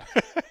that. Yeah.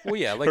 Well,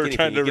 yeah, like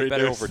anything, you get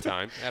better over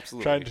time.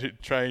 Absolutely.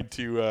 Trying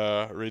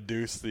to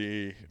reduce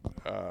the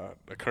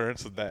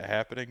occurrence of that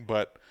happening.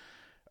 But,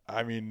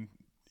 I mean,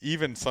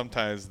 even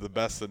sometimes the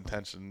best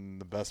intention,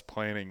 the best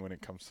planning when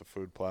it comes to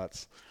food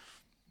plots,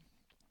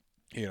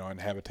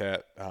 and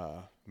habitat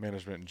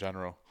management in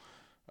general,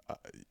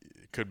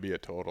 it could be a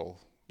total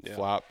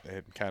flop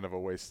and kind of a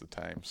waste of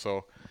time.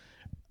 So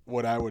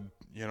what I would,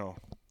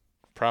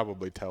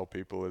 probably tell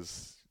people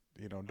is,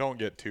 don't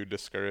get too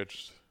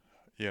discouraged.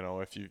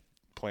 If you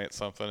plant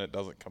something, it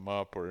doesn't come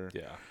up, or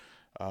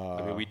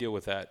I mean, we deal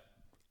with that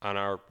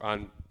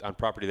on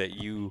property that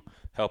you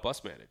help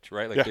us manage,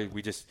 right? Like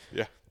we just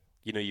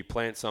you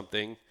plant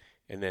something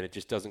and then it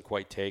just doesn't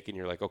quite take, and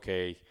you're like,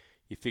 okay,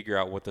 you figure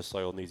out what the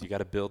soil needs. You got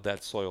to build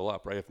that soil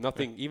up, right? If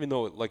nothing, even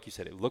though, like you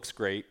said, it looks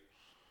great,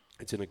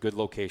 it's in a good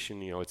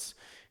location, it's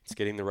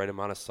getting the right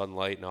amount of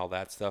sunlight and all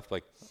that stuff.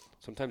 Like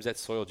sometimes that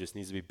soil just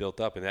needs to be built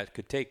up, and that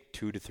could take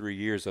 2 to 3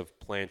 years of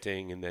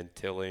planting and then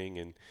tilling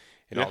and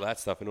all that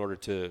stuff in order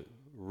to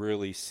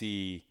really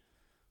see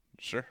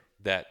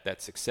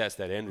that success,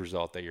 that end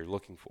result that you're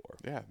looking for.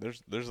 Yeah,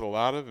 there's a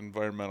lot of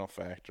environmental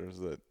factors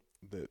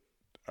that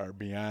are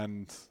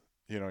beyond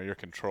your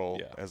control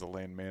as a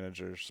land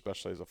manager,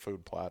 especially as a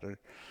food plotter.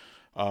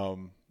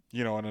 And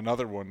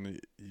another one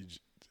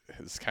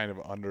is kind of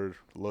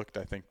underlooked,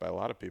 I think, by a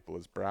lot of people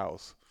is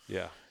browse.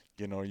 Yeah.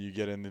 You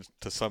get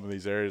into some of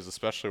these areas,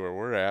 especially where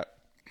we're at,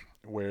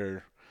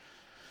 where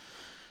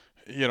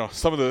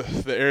some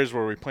of the areas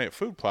where we plant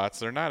food plots,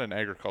 they're not in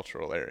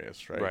agricultural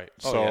areas, right? Right.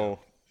 So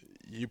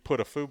you put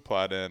a food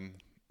plot in,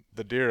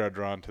 the deer are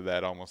drawn to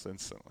that almost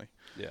instantly.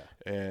 Yeah.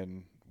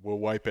 And we'll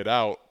wipe it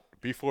out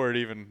before it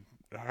even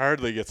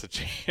hardly gets a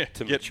chance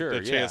to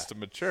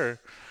mature.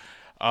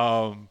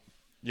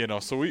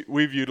 So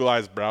we've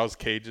utilized browse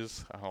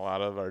cages on a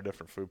lot of our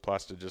different food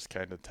plots to just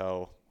kind of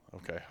tell,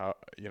 okay,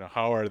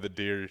 how are the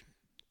deer,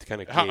 to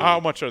kind of how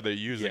much are they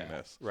using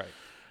this? Right.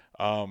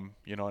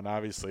 And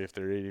obviously if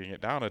they're eating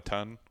it down a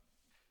ton,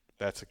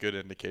 that's a good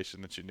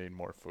indication that you need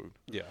more food.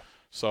 Yeah.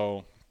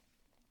 So,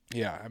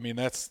 I mean,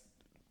 that's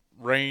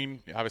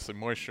rain, obviously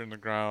moisture in the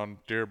ground,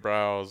 deer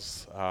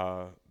browse.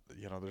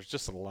 There's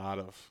just a lot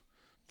of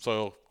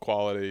soil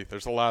quality.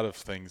 There's a lot of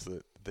things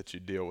that you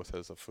deal with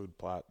as a food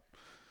plot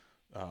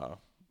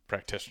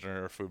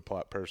practitioner or food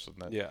plot person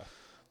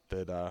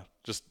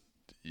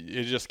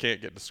you just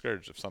can't get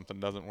discouraged. If something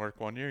doesn't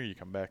work one year, you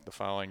come back the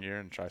following year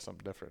and try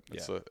something different.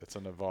 It's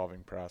an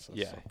evolving process.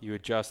 Yeah, you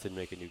adjust and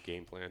make a new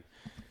game plan.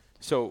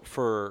 So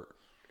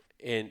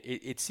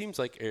it seems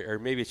like, or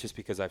maybe it's just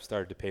because I've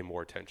started to pay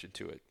more attention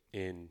to it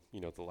in,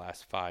 the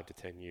last 5 to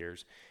 10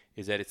 years,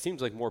 is that it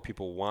seems like more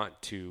people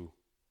want to,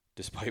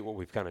 despite what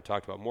we've kind of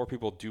talked about, more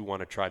people do want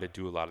to try to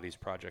do a lot of these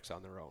projects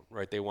on their own,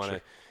 right? They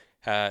want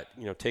to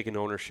take an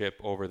ownership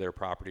over their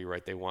property,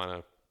 right? They want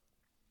to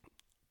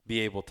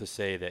be able to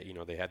say that,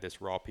 they had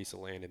this raw piece of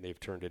land and they've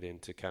turned it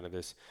into kind of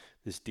this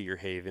deer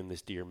haven,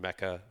 this deer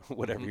mecca,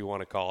 whatever you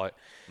want to call it.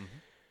 Mm-hmm.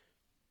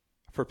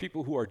 For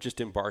people who are just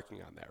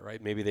embarking on that,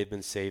 right? Maybe they've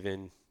been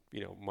saving,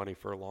 money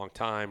for a long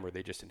time, or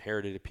they just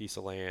inherited a piece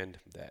of land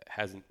that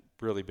hasn't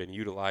really been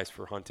utilized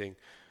for hunting.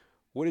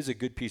 What is a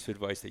good piece of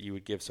advice that you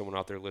would give someone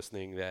out there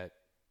listening that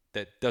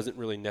doesn't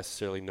really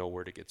necessarily know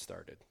where to get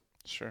started?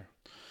 Sure.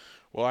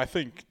 Well, I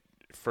think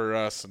for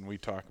us, and we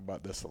talk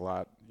about this a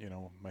lot,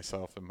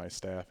 myself and my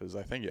staff, is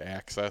I think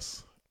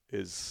access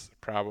is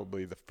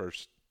probably the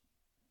first,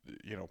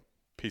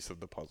 piece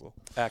of the puzzle.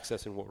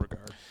 Access in what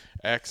regard?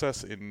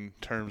 Access in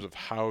terms of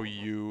how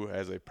you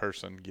as a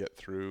person get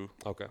through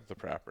the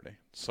property.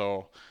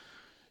 So,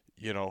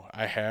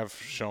 I have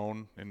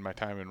shown in my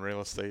time in real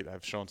estate,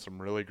 I've shown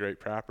some really great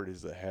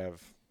properties that have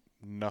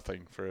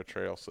nothing for a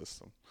trail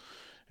system.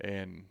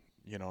 And,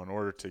 in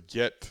order to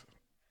get,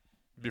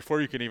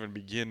 before you can even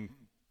begin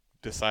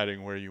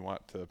deciding where you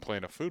want to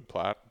plant a food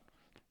plot,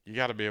 you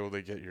got to be able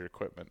to get your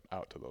equipment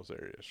out to those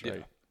areas,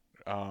 right?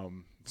 Yeah.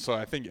 So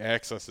I think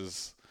access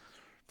is,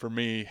 for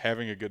me,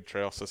 having a good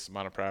trail system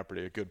on a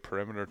property, a good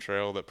perimeter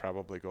trail that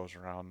probably goes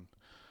around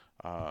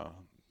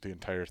the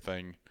entire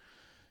thing,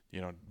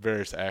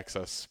 various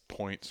access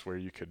points where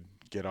you could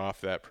get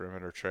off that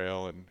perimeter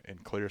trail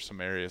and clear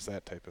some areas,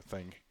 that type of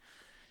thing.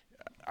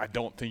 I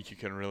don't think you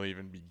can really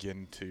even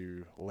begin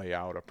to lay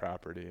out a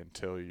property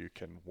until you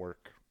can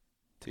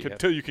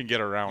until you can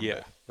get around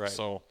it. Right.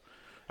 So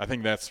I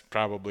think that's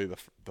probably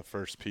the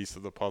first piece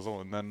of the puzzle.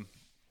 And then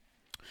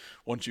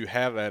once you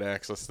have that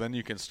access, then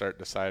you can start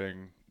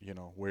deciding,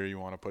 where you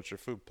want to put your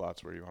food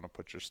plots, where you want to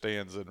put your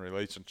stands in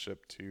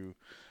relationship to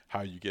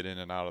how you get in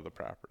and out of the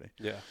property.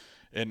 Yeah.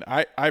 And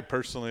I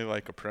personally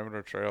like a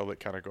perimeter trail that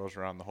kind of goes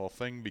around the whole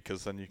thing,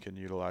 because then you can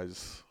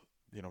utilize,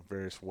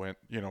 various wind,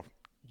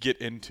 get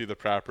into the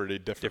property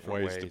different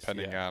ways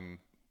depending on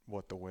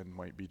what the wind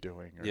might be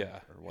doing or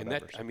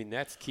whatever. And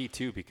that's key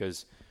too,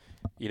 because,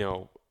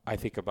 I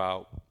think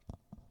about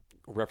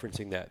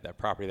referencing that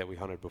property that we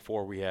hunted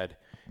before. We had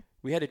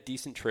a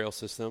decent trail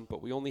system,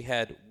 but we only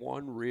had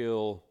one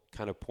real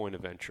kind of point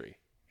of entry.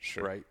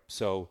 Sure. Right.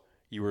 So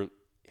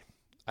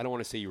I don't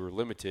want to say you were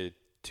limited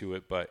to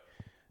it, but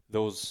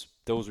those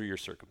were your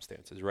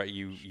circumstances, right?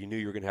 You knew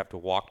you were going to have to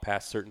walk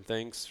past certain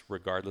things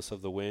regardless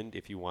of the wind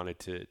if you wanted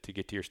to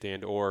get to your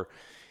stand, or,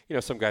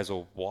 some guys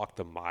will walk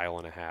the 1.5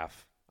 miles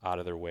out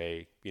of their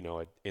way,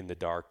 in the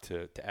dark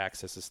to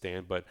access a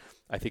stand. But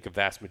I think a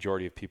vast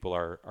majority of people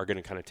are going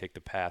to kind of take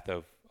the path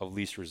of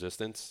least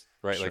resistance,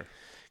 right? Sure. Like,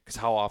 because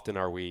how often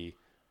are we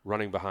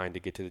running behind to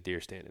get to the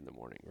deer stand in the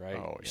morning, right?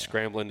 Oh, yeah.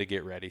 Scrambling to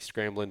get ready,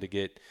 scrambling to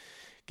get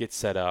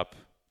set up.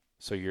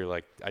 So you're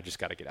like, I just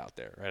got to get out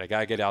there, right? I got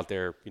to get out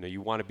there.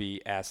 You want to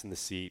be ass in the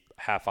seat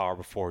half hour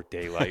before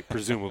daylight,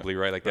 presumably,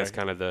 right? Like that's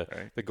kind of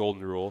the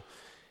golden rule.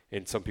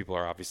 And some people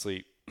are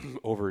obviously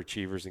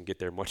overachievers and get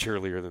there much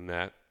earlier than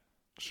that.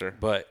 Sure.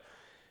 But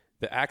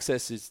the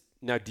access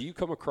Now, do you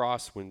come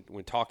across when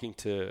talking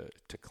to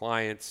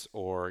clients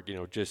or,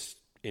 just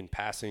in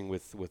passing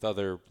with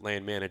other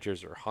land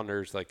managers or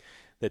hunters, like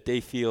that they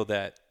feel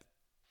that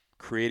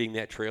creating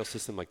that trail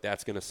system, like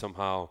that's going to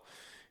somehow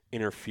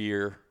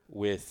interfere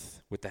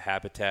with the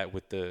habitat,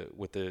 with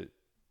the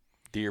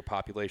deer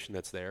population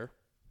that's there?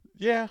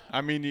 Yeah.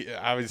 I mean,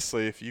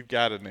 obviously if you've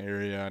got an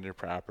area on your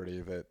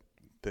property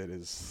that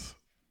is,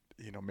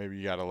 maybe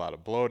you got a lot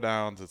of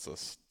blowdowns, it's a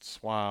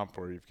swamp,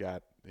 or you've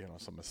got,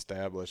 some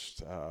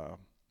established,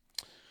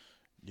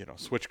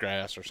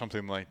 switchgrass or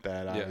something like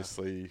that. Yeah.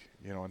 Obviously,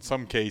 in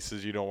some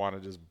cases you don't want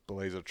to just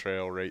blaze a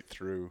trail right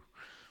through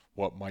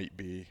what might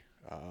be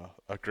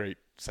a great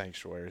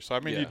sanctuary. So, I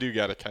mean, you do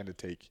got to kind of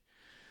take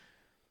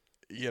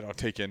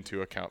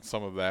into account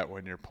some of that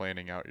when you're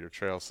planning out your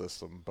trail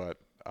system. But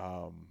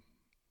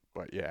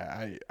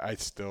yeah, I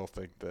still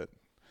think that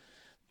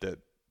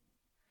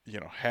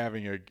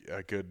having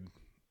a good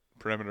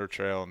perimeter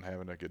trail and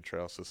having a good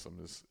trail system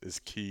is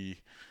key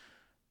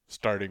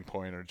starting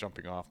point or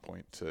jumping off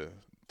point to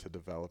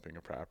developing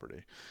a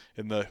property.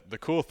 And the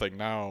cool thing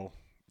now,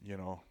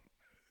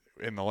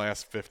 in the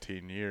last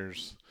 15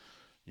 years,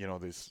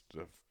 these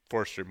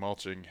forestry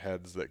mulching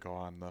heads that go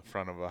on the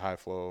front of a high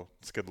flow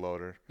skid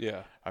loader.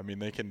 Yeah. I mean,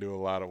 they can do a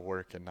lot of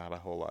work in not a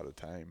whole lot of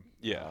time.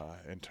 Yeah.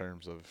 In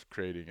terms of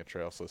creating a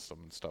trail system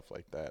and stuff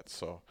like that.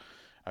 So,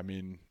 I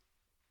mean,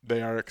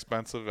 they are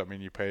expensive. I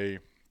mean, you pay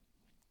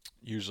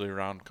usually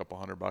around a couple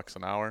 $100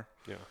 an hour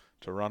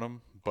to run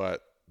them,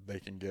 but they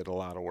can get a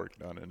lot of work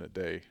done in a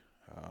day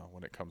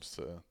when it comes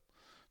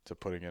to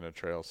putting in a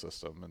trail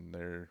system. And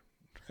they're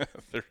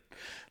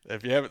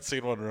if you haven't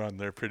seen one run,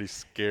 they're pretty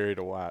scary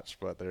to watch,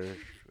 but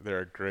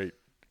they're a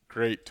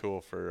great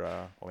tool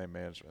for land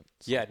management.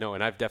 So. Yeah, no,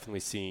 and I've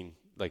definitely seen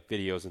like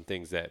videos and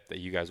things that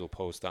you guys will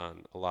post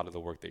on a lot of the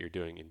work that you're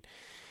doing. And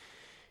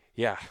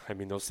yeah, I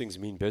mean, those things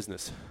mean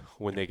business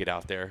when they get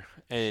out there.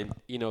 And,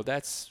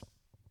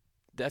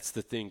 that's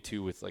the thing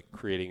too with like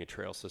creating a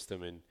trail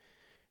system, and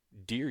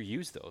deer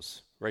use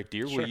those, right?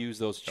 Deer will use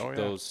those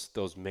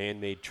those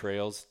man-made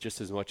trails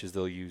just as much as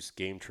they'll use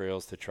game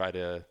trails to try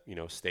to,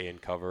 stay in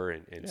cover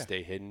and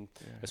stay hidden,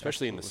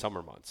 especially in the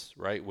summer months,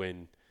 right?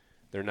 When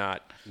they're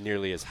not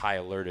nearly as high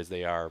alert as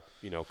they are,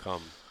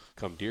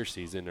 come deer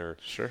season or,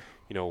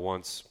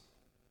 once.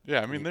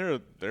 Yeah. I mean,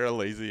 they're a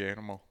lazy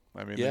animal.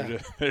 I mean,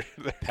 they're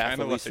path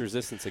of least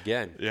resistance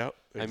again. Yep.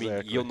 Exactly.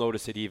 I mean, you'll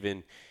notice it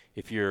even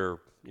if you're,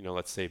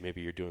 let's say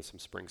maybe you're doing some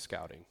spring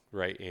scouting,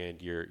 right?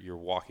 And you're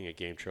walking a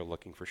game trail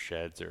looking for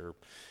sheds or,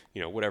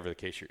 whatever the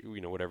case,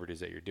 whatever it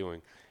is that you're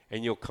doing.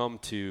 And you'll come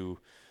to,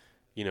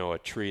 a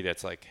tree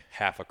that's like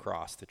half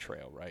across the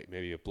trail, right?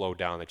 Maybe a blow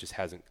down that just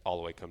hasn't all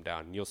the way come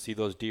down. And you'll see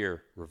those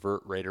deer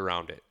revert right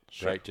around it,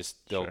 right?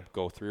 Just they'll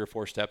go 3 or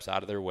 4 steps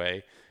out of their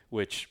way,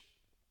 which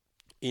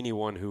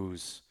anyone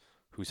who's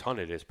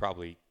hunted has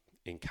probably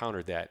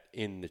encountered that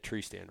in the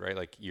tree stand, right?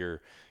 Like you're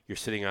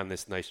sitting on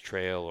this nice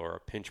trail or a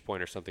pinch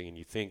point or something, and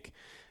you think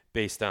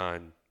based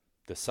on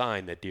the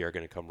sign that deer are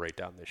going to come right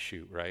down this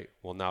chute, right?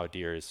 Well, now a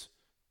deer is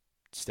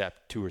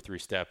step 2 or 3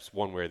 steps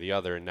one way or the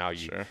other, and now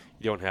you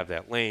don't have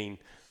that lane.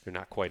 They're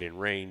not quite in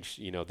range.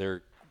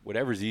 They're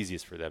whatever's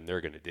easiest for them,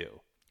 they're going to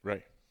do.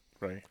 Right.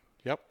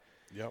 Yep.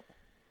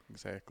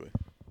 Exactly.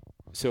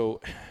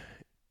 So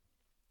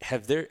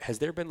has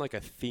there been like a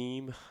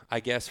theme,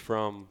 I guess,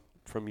 from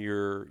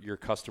your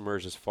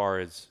customers as far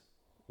as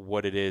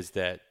what it is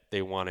that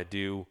they want to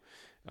do,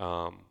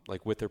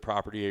 like with their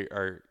property?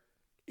 Or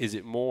is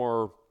it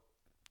more,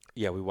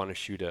 we want to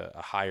shoot a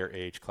higher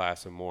age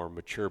class, a more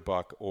mature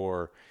buck?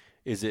 Or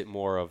is it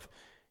more of,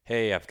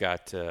 hey, I've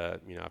got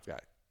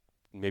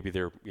maybe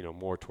they're,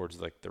 more towards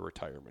like the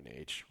retirement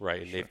age,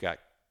 right? And they've got,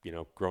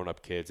 grown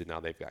up kids, and now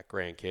they've got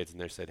grandkids, and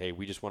they said, hey,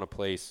 we just want a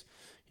place.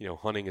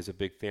 Hunting is a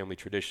big family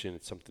tradition.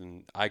 It's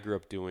something I grew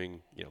up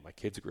doing, my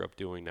kids grew up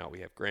doing. Now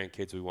we have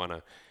grandkids. We want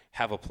to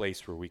have a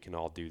place where we can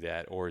all do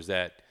that. Or is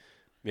that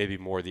maybe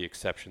more the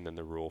exception than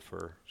the rule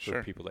for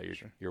people that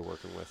you're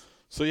working with?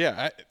 So,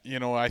 yeah,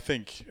 I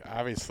think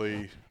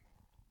obviously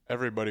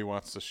everybody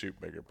wants to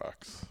shoot bigger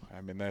bucks.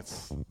 I mean,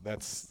 that's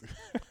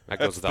that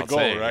goes without the goal,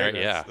 saying, right?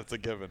 Yeah. That's a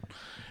given.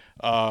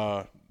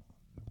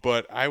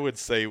 But I would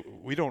say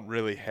we don't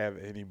really have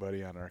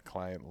anybody on our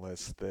client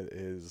list that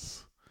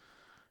is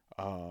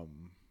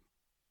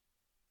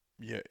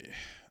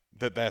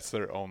that's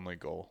their only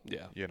goal.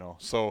 Yeah.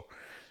 So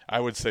I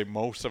would say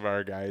most of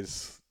our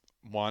guys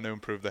want to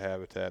improve the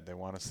habitat. They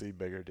want to see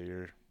bigger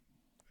deer.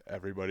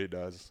 Everybody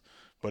does.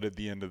 But at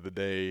the end of the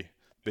day,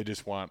 they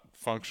just want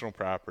functional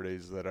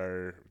properties that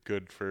are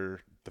good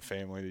for the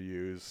family to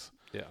use.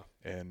 Yeah.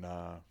 And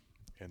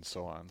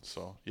so on.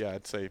 So yeah,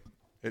 I'd say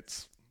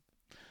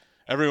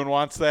everyone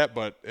wants that,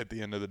 but at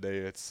the end of the day,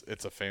 it's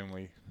a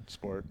family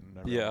sport, and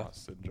everyone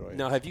wants to enjoy it.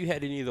 Now, have you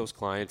had any of those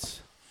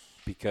clients,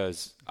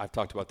 because I've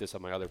talked about this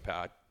on my other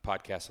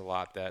podcasts a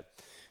lot, that,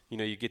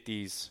 you get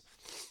these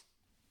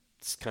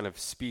kind of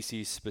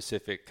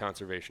species-specific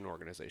conservation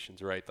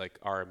organizations, right? Like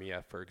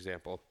RMEF, for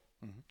example,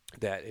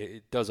 that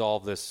it does all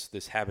of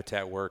this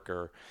habitat work,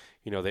 or,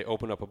 they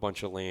open up a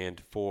bunch of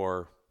land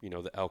for,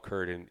 the elk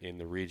herd in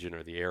the region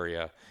or the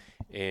area,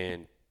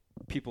 and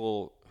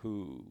people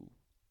who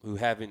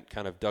haven't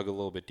kind of dug a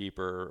little bit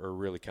deeper or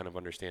really kind of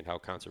understand how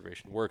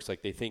conservation works,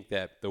 like they think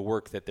that the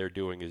work that they're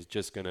doing is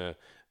just gonna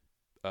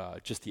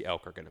just the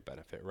elk are going to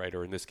benefit, right?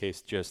 Or in this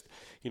case, just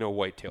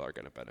whitetail are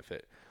going to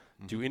benefit.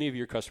 Mm-hmm. Do any of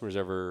your customers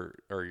ever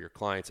or your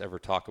clients ever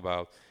talk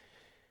about,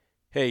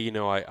 hey,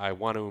 I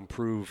want to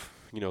improve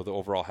the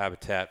overall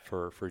habitat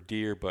for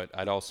deer, but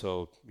I'd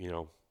also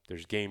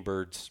there's game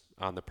birds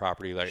on the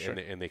property, like, sure.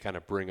 and they kind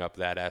of bring up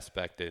that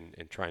aspect and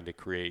trying to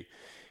create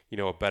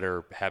a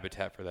better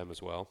habitat for them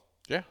as well.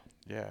 Yeah,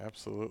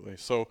 absolutely.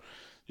 So,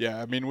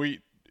 I mean, we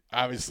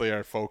obviously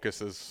our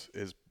focus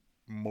is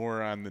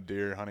more on the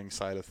deer hunting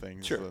side of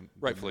things sure. than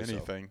so.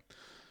 anything,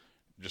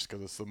 just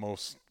because it's the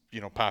most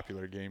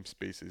popular game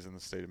species in the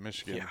state of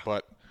Michigan. Yeah.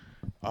 But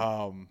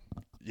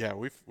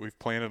we've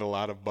planted a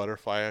lot of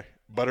butterfly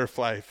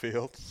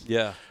fields.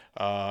 Yeah.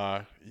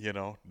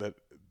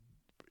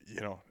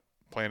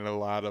 Planted a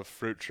lot of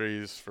fruit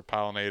trees for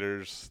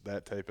pollinators,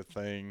 that type of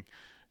thing.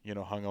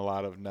 Hung a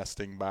lot of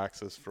nesting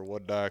boxes for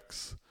wood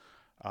ducks.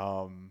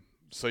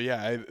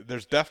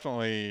 There's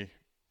definitely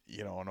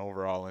an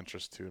overall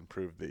interest to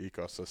improve the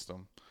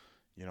ecosystem,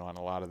 on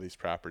a lot of these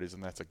properties,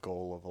 and that's a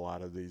goal of a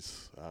lot of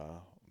these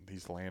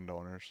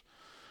landowners.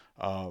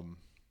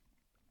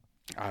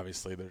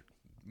 Obviously, they're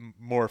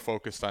more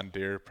focused on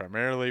deer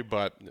primarily,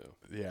 but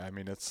I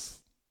mean,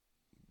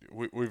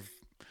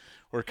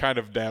 we're kind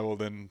of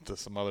dabbled into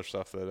some other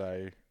stuff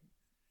that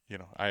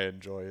I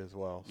enjoy as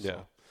well.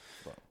 Yeah.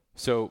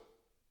 So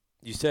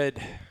you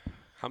said,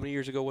 how many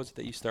years ago was it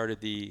that you started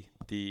the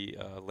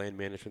land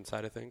management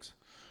side of things?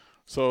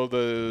 So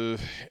the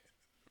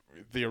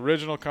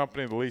original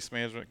company, the lease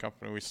management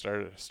company, we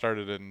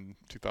started in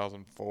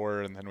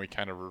 2004, and then we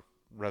kind of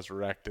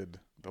resurrected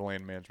the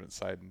land management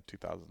side in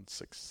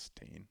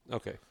 2016.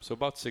 Okay, so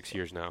about 6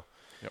 years now.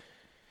 Yep.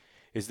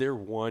 Is there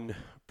one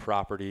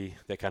property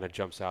that kind of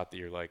jumps out that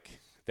you're like,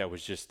 that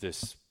was just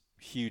this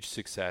huge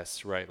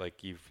success, right?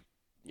 Like you've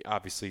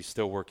obviously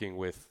still working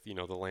with, the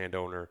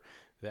landowner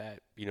that,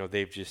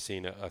 they've just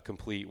seen a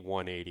complete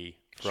 180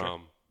 from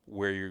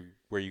sure.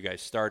 where you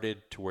guys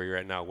started to where you're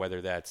at now,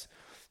 whether that's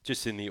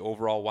just in the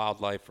overall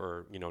wildlife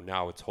or,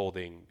 now it's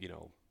holding,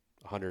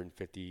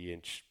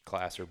 150-inch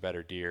class or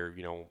better deer,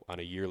 on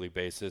a yearly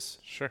basis.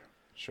 Sure.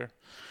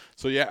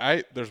 So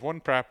there's one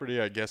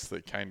property, I guess,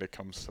 that kind of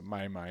comes to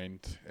my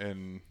mind,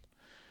 and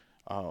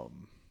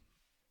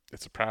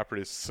it's a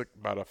property, it's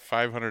about a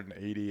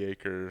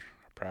 580-acre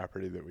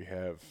property that we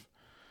have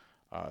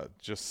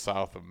just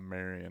south of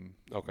Marion,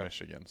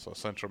 Michigan. So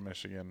central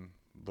Michigan,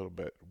 a little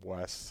bit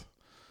west.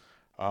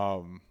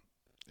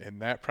 And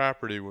that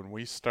property, when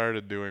we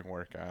started doing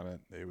work on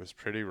it, it was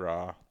pretty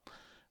raw.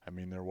 I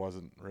mean, there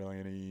wasn't really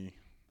any,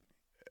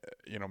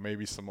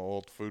 maybe some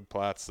old food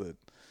plots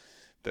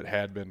that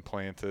had been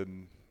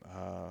planted.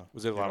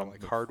 Was it a lot of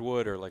like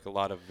hardwood or like a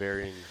lot of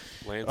varying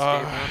landscape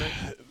on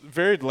it?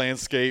 Varied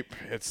landscape.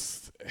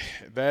 It's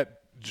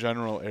that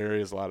general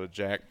area is a lot of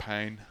jack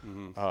pine,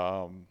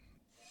 and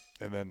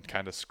then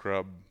kind of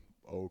scrub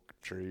oak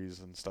trees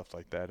and stuff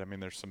like that. I mean,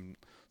 there's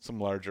some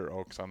larger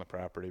oaks on the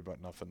property,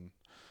 but nothing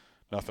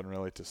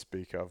really to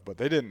speak of. But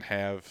they didn't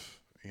have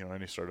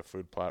any sort of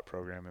food plot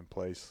program in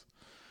place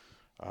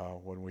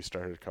when we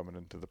started coming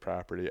into the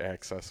property.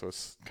 Access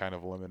was kind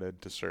of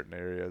limited to certain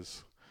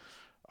areas.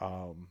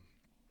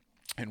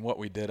 And what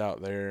we did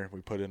out there,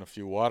 we put in a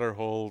few water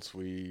holes.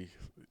 We,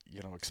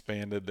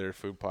 expanded their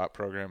food plot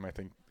program. I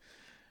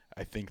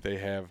think they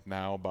have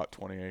now about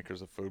 20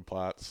 acres of food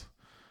plots.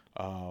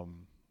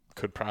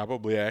 Could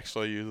probably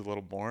actually use a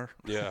little more.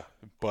 Yeah.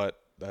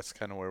 But that's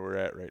kind of where we're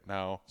at right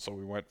now. So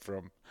we went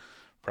from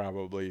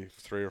probably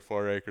 3 or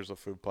 4 acres of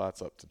food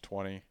plots up to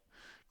 20,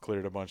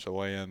 cleared a bunch of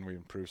land. We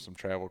improved some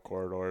travel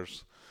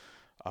corridors.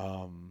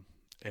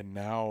 And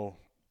now,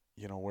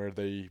 where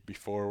they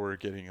before were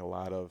getting a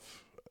lot of,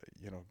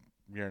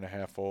 year and a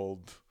half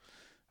old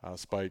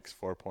spikes,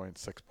 4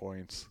 points, 6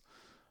 points,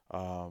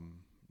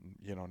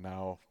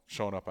 now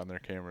showing up on their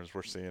cameras,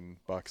 we're seeing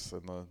bucks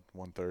in the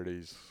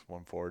 130s,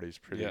 140s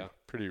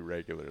pretty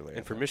regularly.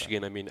 And for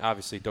Michigan, I mean,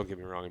 obviously, don't get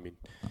me wrong. I mean,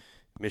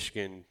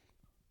 Michigan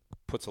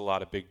puts a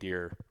lot of big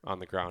deer on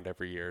the ground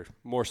every year,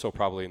 more so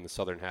probably in the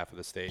southern half of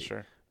the state.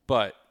 Sure.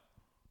 But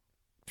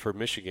for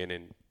Michigan,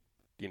 and,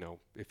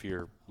 if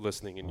you're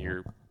listening and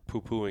you're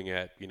poo-pooing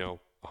at,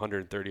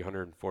 130,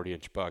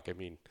 140-inch buck, I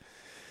mean,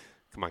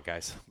 come on,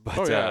 guys.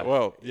 But,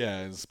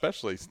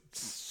 especially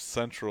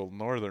central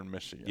northern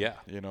Michigan. Yeah.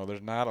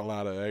 There's not a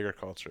lot of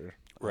agriculture.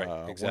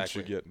 Right, exactly. Once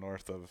you get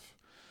north of,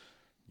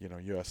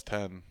 US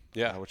 10.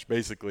 Yeah. Which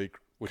basically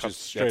which comes is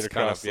straight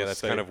across that's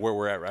kind of where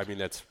we're at. I mean,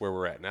 that's where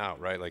we're at now,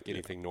 right? Like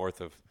anything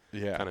north of,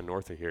 kind of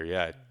north of here,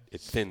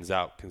 it thins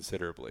out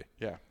considerably.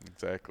 Yeah,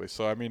 exactly.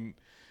 So, I mean,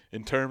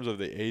 in terms of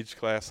the age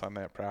class on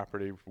that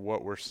property,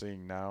 what we're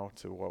seeing now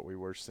to what we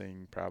were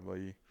seeing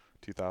probably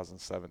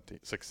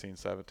 2016,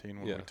 17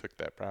 when we took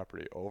that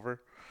property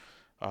over,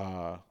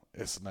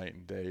 it's night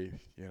and day,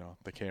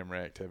 the camera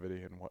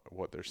activity and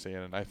what they're seeing.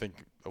 And I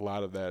think a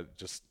lot of that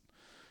just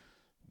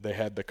they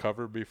had the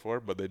cover before,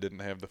 but they didn't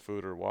have the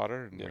food or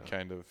water, and we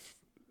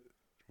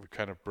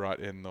kind of brought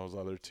in those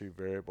other two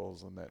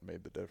variables, and that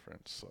made the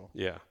difference. So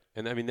yeah,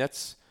 and I mean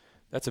that's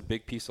a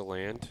big piece of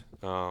land.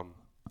 I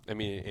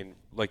mean, and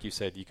like you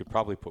said, you could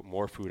probably put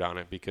more food on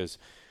it because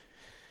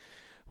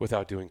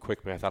without doing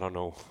quick math, I don't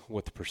know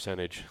what the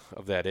percentage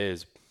of that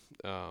is.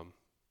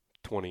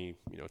 20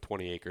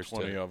 acres.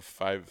 20 of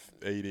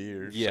 580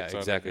 or yeah,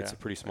 exactly. Yeah. It's a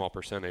pretty small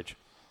percentage,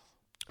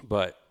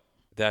 but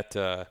that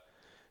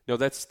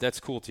that's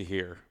cool to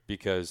hear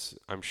because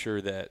I'm sure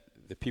that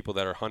the people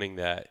that are hunting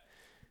that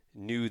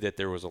knew that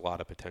there was a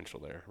lot of potential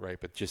there, right?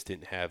 But just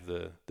didn't have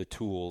the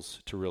tools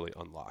to really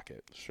unlock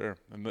it. Sure.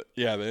 And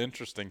the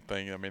interesting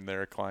thing, I mean,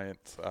 they're a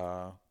client,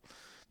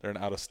 they're an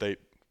out-of-state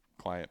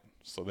client,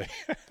 so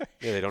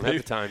they don't have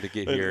the time to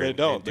get here and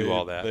do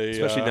all that,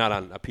 especially not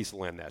on a piece of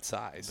land that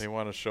size. They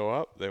want to show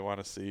up, they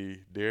want to see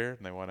deer,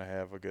 and they want to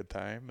have a good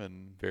time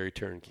and very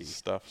turnkey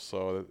stuff.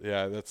 So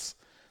yeah, that's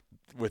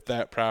with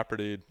that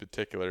property in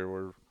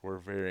particular, we're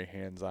very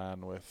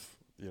hands-on with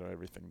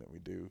everything that we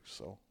do.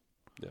 So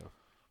yeah.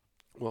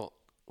 Well,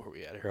 where are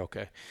we at here?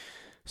 Okay.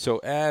 So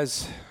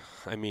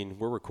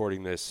we're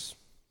recording this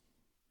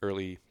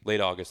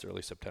late August,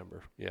 early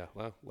September. Yeah,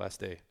 well, last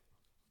day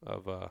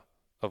of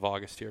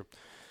August here. I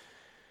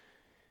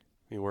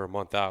mean, we're a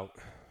month out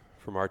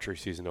from archery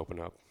season open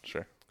up.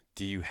 Sure.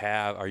 Based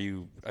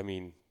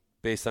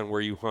on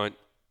where you hunt,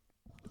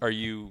 do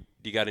you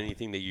got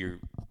anything that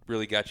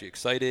really got you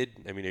excited?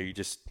 I mean, are you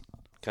just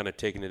kind of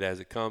taking it as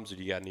it comes, or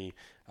do you got any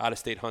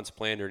out-of-state hunts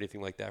planned or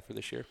anything like that for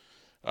this year?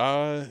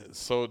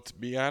 So to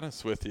be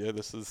honest with you,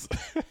 this is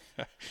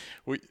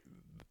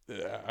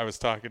I was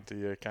talking to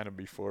you kind of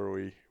before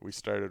we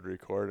started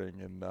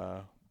recording, and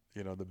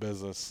the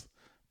business,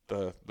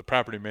 the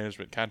property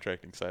management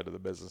contracting side of the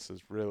business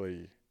is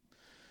really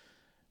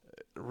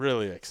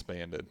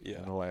expanded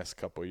in the last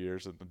couple of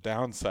years, and the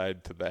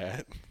downside to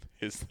that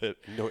is that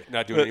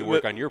not doing any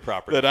work on your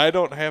property. That I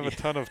don't have a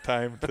ton of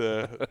time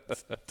to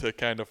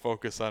kind of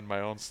focus on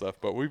my own stuff,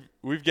 but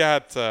we've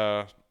got.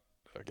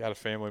 I got a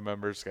family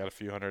member's got a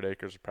few 100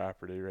 acres of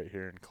property right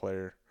here in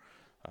Clare,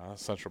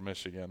 Central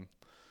Michigan,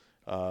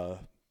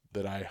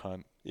 that I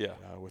hunt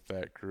with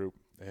that group.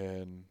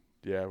 And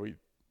we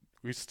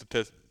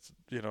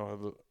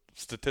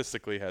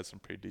statistically had some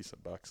pretty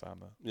decent bucks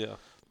on the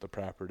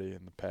property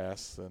in the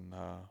past. And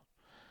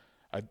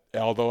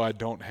although I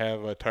don't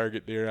have a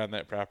target deer on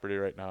that property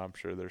right now, I'm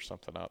sure there's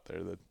something out there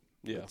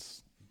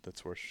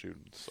that's worth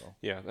shooting. So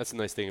yeah, that's the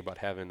nice thing about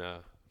having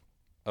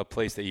a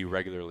place that you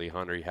regularly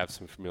hunt or you have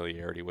some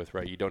familiarity with,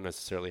 right? You don't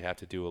necessarily have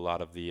to do a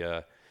lot of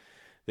the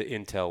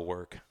intel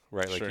work,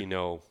 right? Like,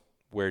 sure.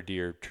 Where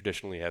deer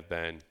traditionally have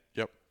been.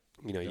 Yep.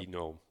 You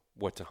know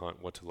what to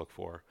hunt, what to look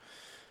for.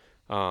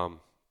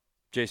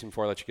 Jason,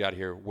 before I let you get out of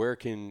here, where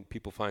can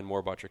people find more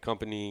about your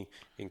company,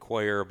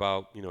 inquire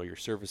about, your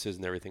services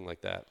and everything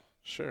like that?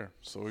 Sure.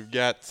 So we've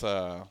got,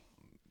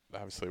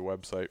 obviously a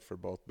website for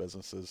both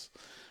businesses,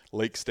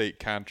 Lake State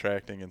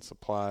Contracting and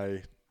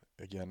Supply.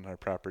 Again, our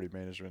property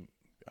management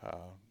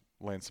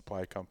land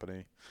supply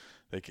company.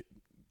 They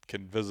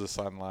can visit us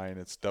online.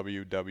 It's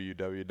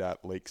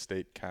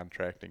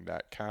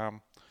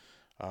www.lakestatecontracting.com.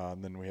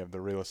 And then we have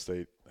the real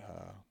estate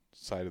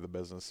side of the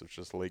business, which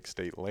is Lake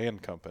State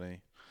Land Company,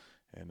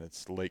 and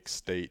it's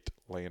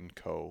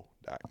lakestatelandco.com.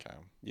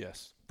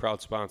 Yes,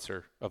 proud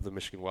sponsor of the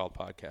Michigan Wild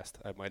podcast,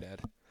 I might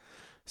add.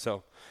 So,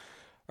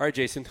 all right,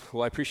 Jason.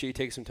 Well, I appreciate you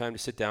taking some time to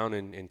sit down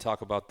and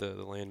talk about the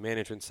land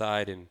management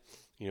side and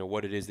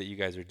what it is that you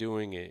guys are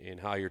doing and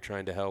how you're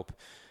trying to help,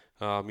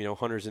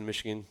 hunters in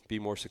Michigan be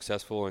more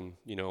successful and,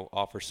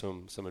 offer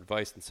some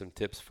advice and some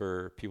tips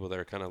for people that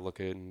are kind of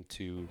looking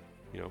to,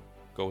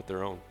 go with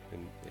their own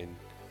and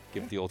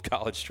give the old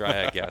college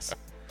try, I guess.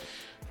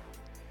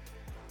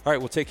 All right.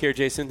 Well, take care,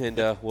 Jason, and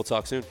we'll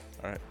talk soon.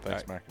 All right.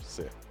 Thanks, Marcus.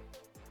 See ya.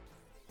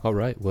 All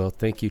right. Well,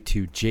 thank you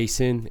to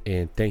Jason,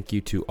 and thank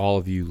you to all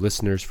of you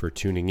listeners for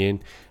tuning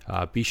in.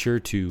 Be sure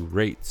to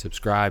rate,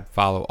 subscribe,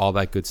 follow, all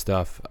that good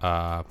stuff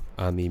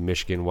on the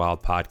Michigan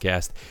Wild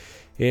podcast.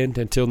 And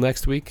until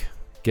next week,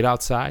 get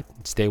outside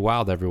and stay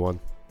wild, everyone.